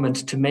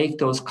government to make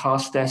those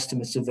cost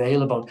estimates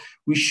available,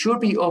 we should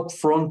be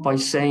upfront by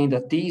saying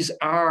that these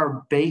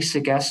are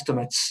basic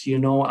estimates, you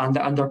know, and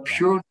they're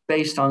purely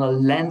based on a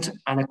length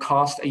and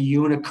a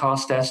unit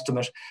cost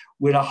estimate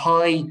with a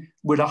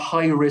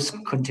high risk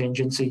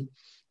contingency.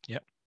 Yeah,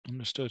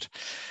 understood.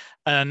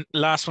 And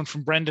last one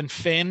from Brendan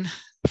Finn.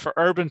 For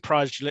urban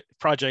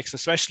projects,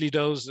 especially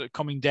those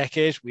coming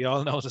decade, we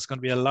all know there's going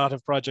to be a lot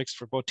of projects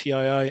for both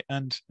TII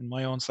and, in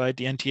my own side,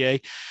 the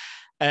NTA.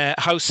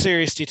 How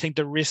serious do you think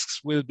the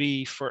risks will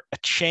be for a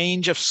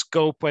change of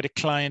scope by the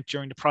client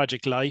during the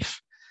project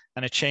life,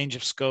 and a change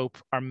of scope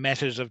or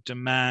method of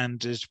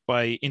demand is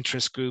by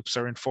interest groups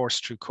or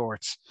enforced through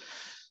courts?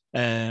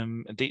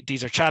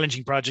 These are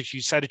challenging projects.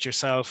 You said it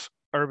yourself.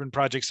 Urban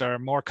projects are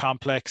more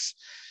complex.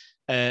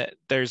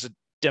 There's a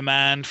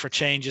demand for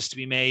changes to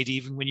be made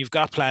even when you've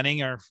got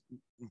planning or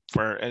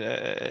for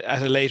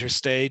at a later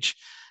stage.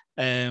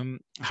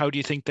 How do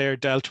you think they're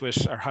dealt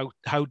with, or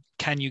how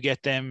can you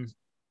get them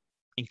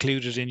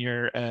included in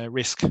your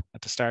risk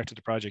at the start of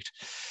the project?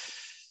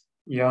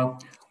 Yeah,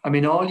 I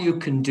mean, all you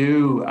can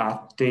do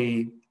at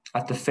the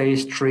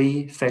phase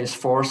 3, phase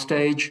 4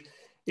 stage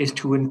is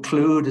to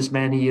include as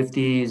many of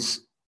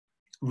these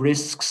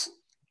risks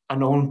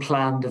and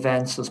unplanned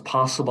events as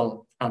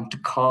possible and to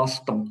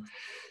cost them.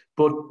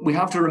 But we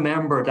have to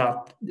remember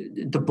that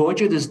the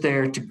budget is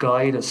there to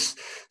guide us.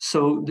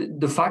 So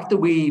the fact that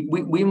we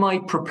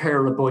might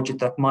prepare a budget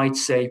that might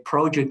say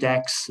Project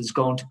X is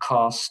going to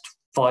cost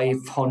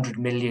 500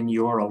 million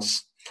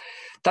euros.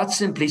 That's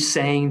simply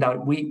saying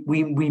that we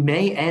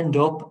may end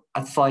up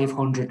at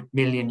 500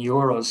 million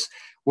euros.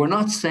 We're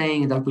not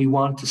saying that we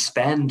want to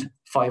spend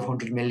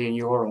 500 million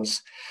euros.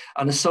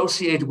 And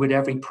associated with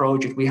every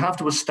project, we have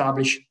to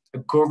establish a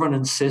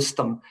governance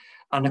system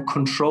and a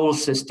control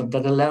system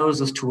that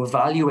allows us to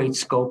evaluate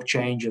scope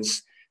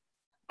changes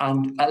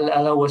and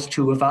allow us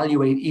to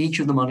evaluate each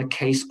of them on a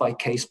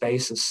case-by-case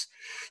basis.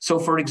 So,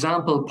 for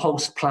example,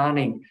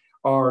 post-planning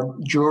or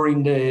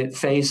during the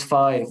phase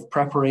 5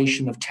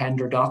 preparation of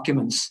tender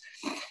documents,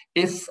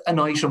 if an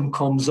item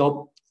comes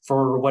up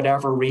for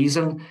whatever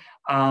reason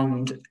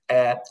and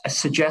a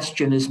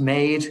suggestion is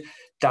made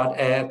that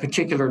a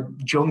particular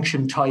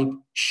junction type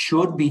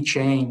should be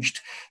changed,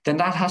 then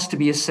that has to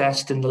be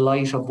assessed in the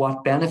light of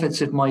what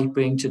benefits it might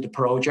bring to the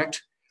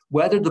project,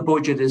 whether the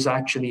budget is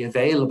actually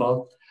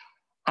available,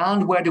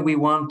 and whether we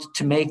want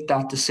to make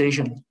that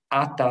decision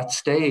at that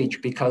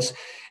stage. Because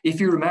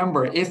if you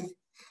remember,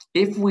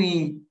 if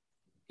we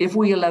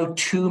allow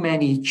too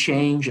many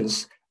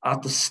changes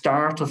at the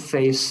start of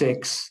phase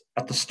 6,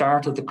 at the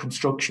start of the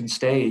construction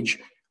stage,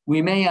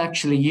 we may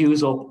actually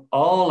use up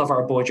all of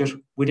our budget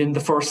within the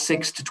first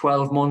 6 to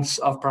 12 months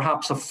of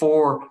perhaps a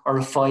 4 or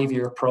a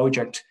 5-year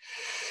project.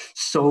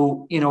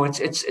 So, you know,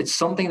 it's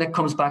something that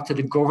comes back to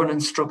the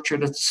governance structure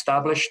that's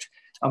established,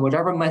 and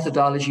whatever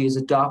methodology is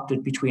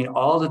adopted between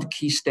all of the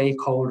key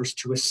stakeholders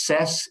to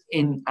assess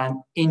in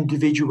an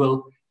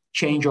individual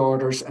change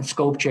orders and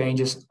scope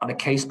changes on a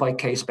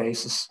case-by-case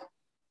basis.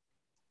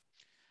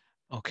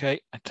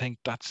 Okay, I think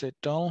that's it,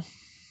 Donal.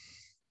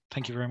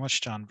 Thank you very much,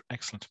 John.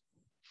 Excellent.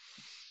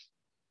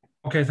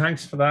 Okay,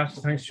 thanks for that.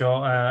 Thanks,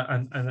 Joe.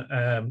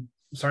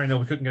 Sorry, no,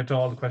 we couldn't get to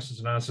all the questions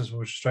and answers. We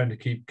were just trying to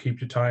keep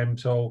the time.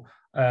 So,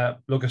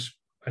 look,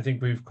 I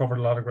think we've covered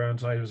a lot of ground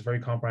tonight. It was a very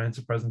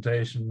comprehensive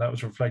presentation. That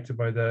was reflected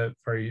by the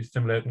very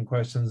stimulating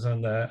questions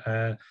and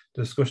the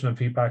discussion and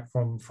feedback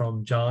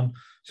from John.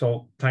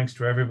 So thanks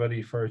to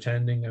everybody for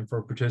attending and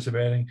for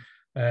participating.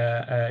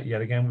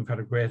 Yet again, we've had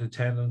a great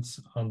attendance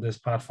on this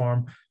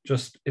platform.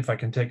 Just if I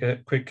can take a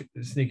quick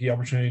sneaky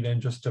opportunity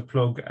then just to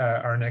plug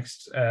our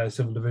next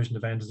Civil Division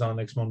event is on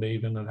next Monday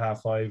evening at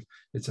 5:30.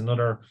 It's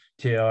another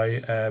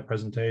TI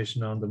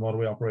presentation on the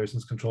Motorway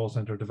Operations Control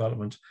Centre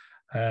development.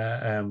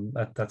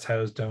 That's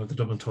housed down at the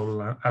Dublin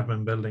Total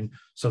Admin Building.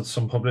 So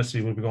some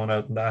publicity will be going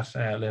out in that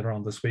later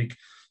on this week.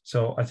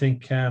 So I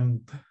think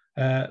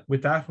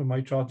with that, we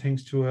might draw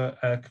things to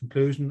a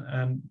conclusion.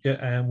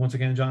 And once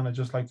again, John, I'd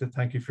just like to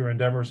thank you for your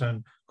endeavours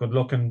and good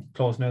luck in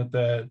closing out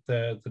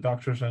the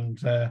doctors and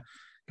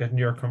getting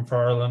your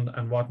conferral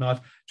and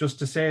whatnot. Just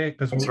to say,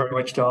 because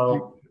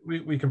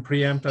we can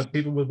preempt that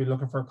people will be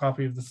looking for a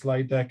copy of the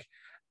slide deck.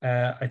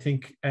 I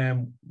think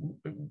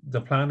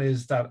the plan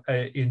is that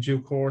in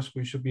due course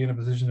we should be in a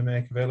position to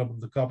make available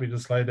the copy of the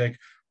slide deck.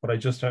 But I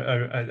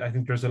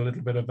think there's a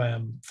little bit of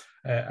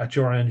at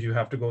your end you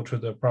have to go through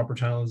the proper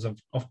channels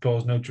of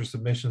closing out your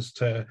submissions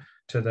to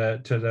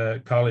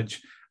the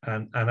college,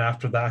 and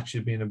after that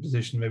you'll be in a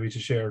position maybe to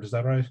share it. Is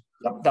that right?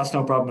 That's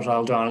no problem at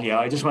all, Donald. Yeah,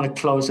 I just want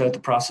to close out the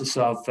process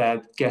of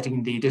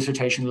getting the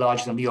dissertation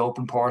lodged on the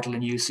open portal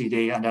in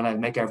UCD, and then I'll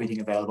make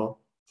everything available.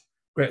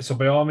 Great. So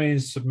by all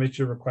means, submit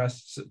your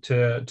requests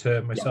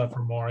to myself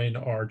or Maureen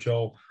or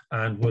Joe,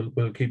 and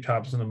we'll keep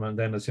tabs on them. And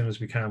then as soon as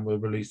we can, we'll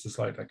release the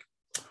slide deck.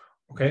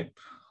 Okay.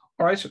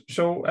 All right.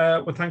 So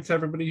well, thanks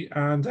everybody,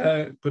 and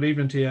good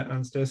evening to you,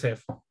 and stay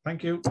safe.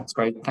 Thank you. That's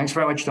great. Thanks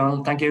very much,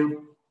 Donald. Thank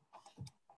you.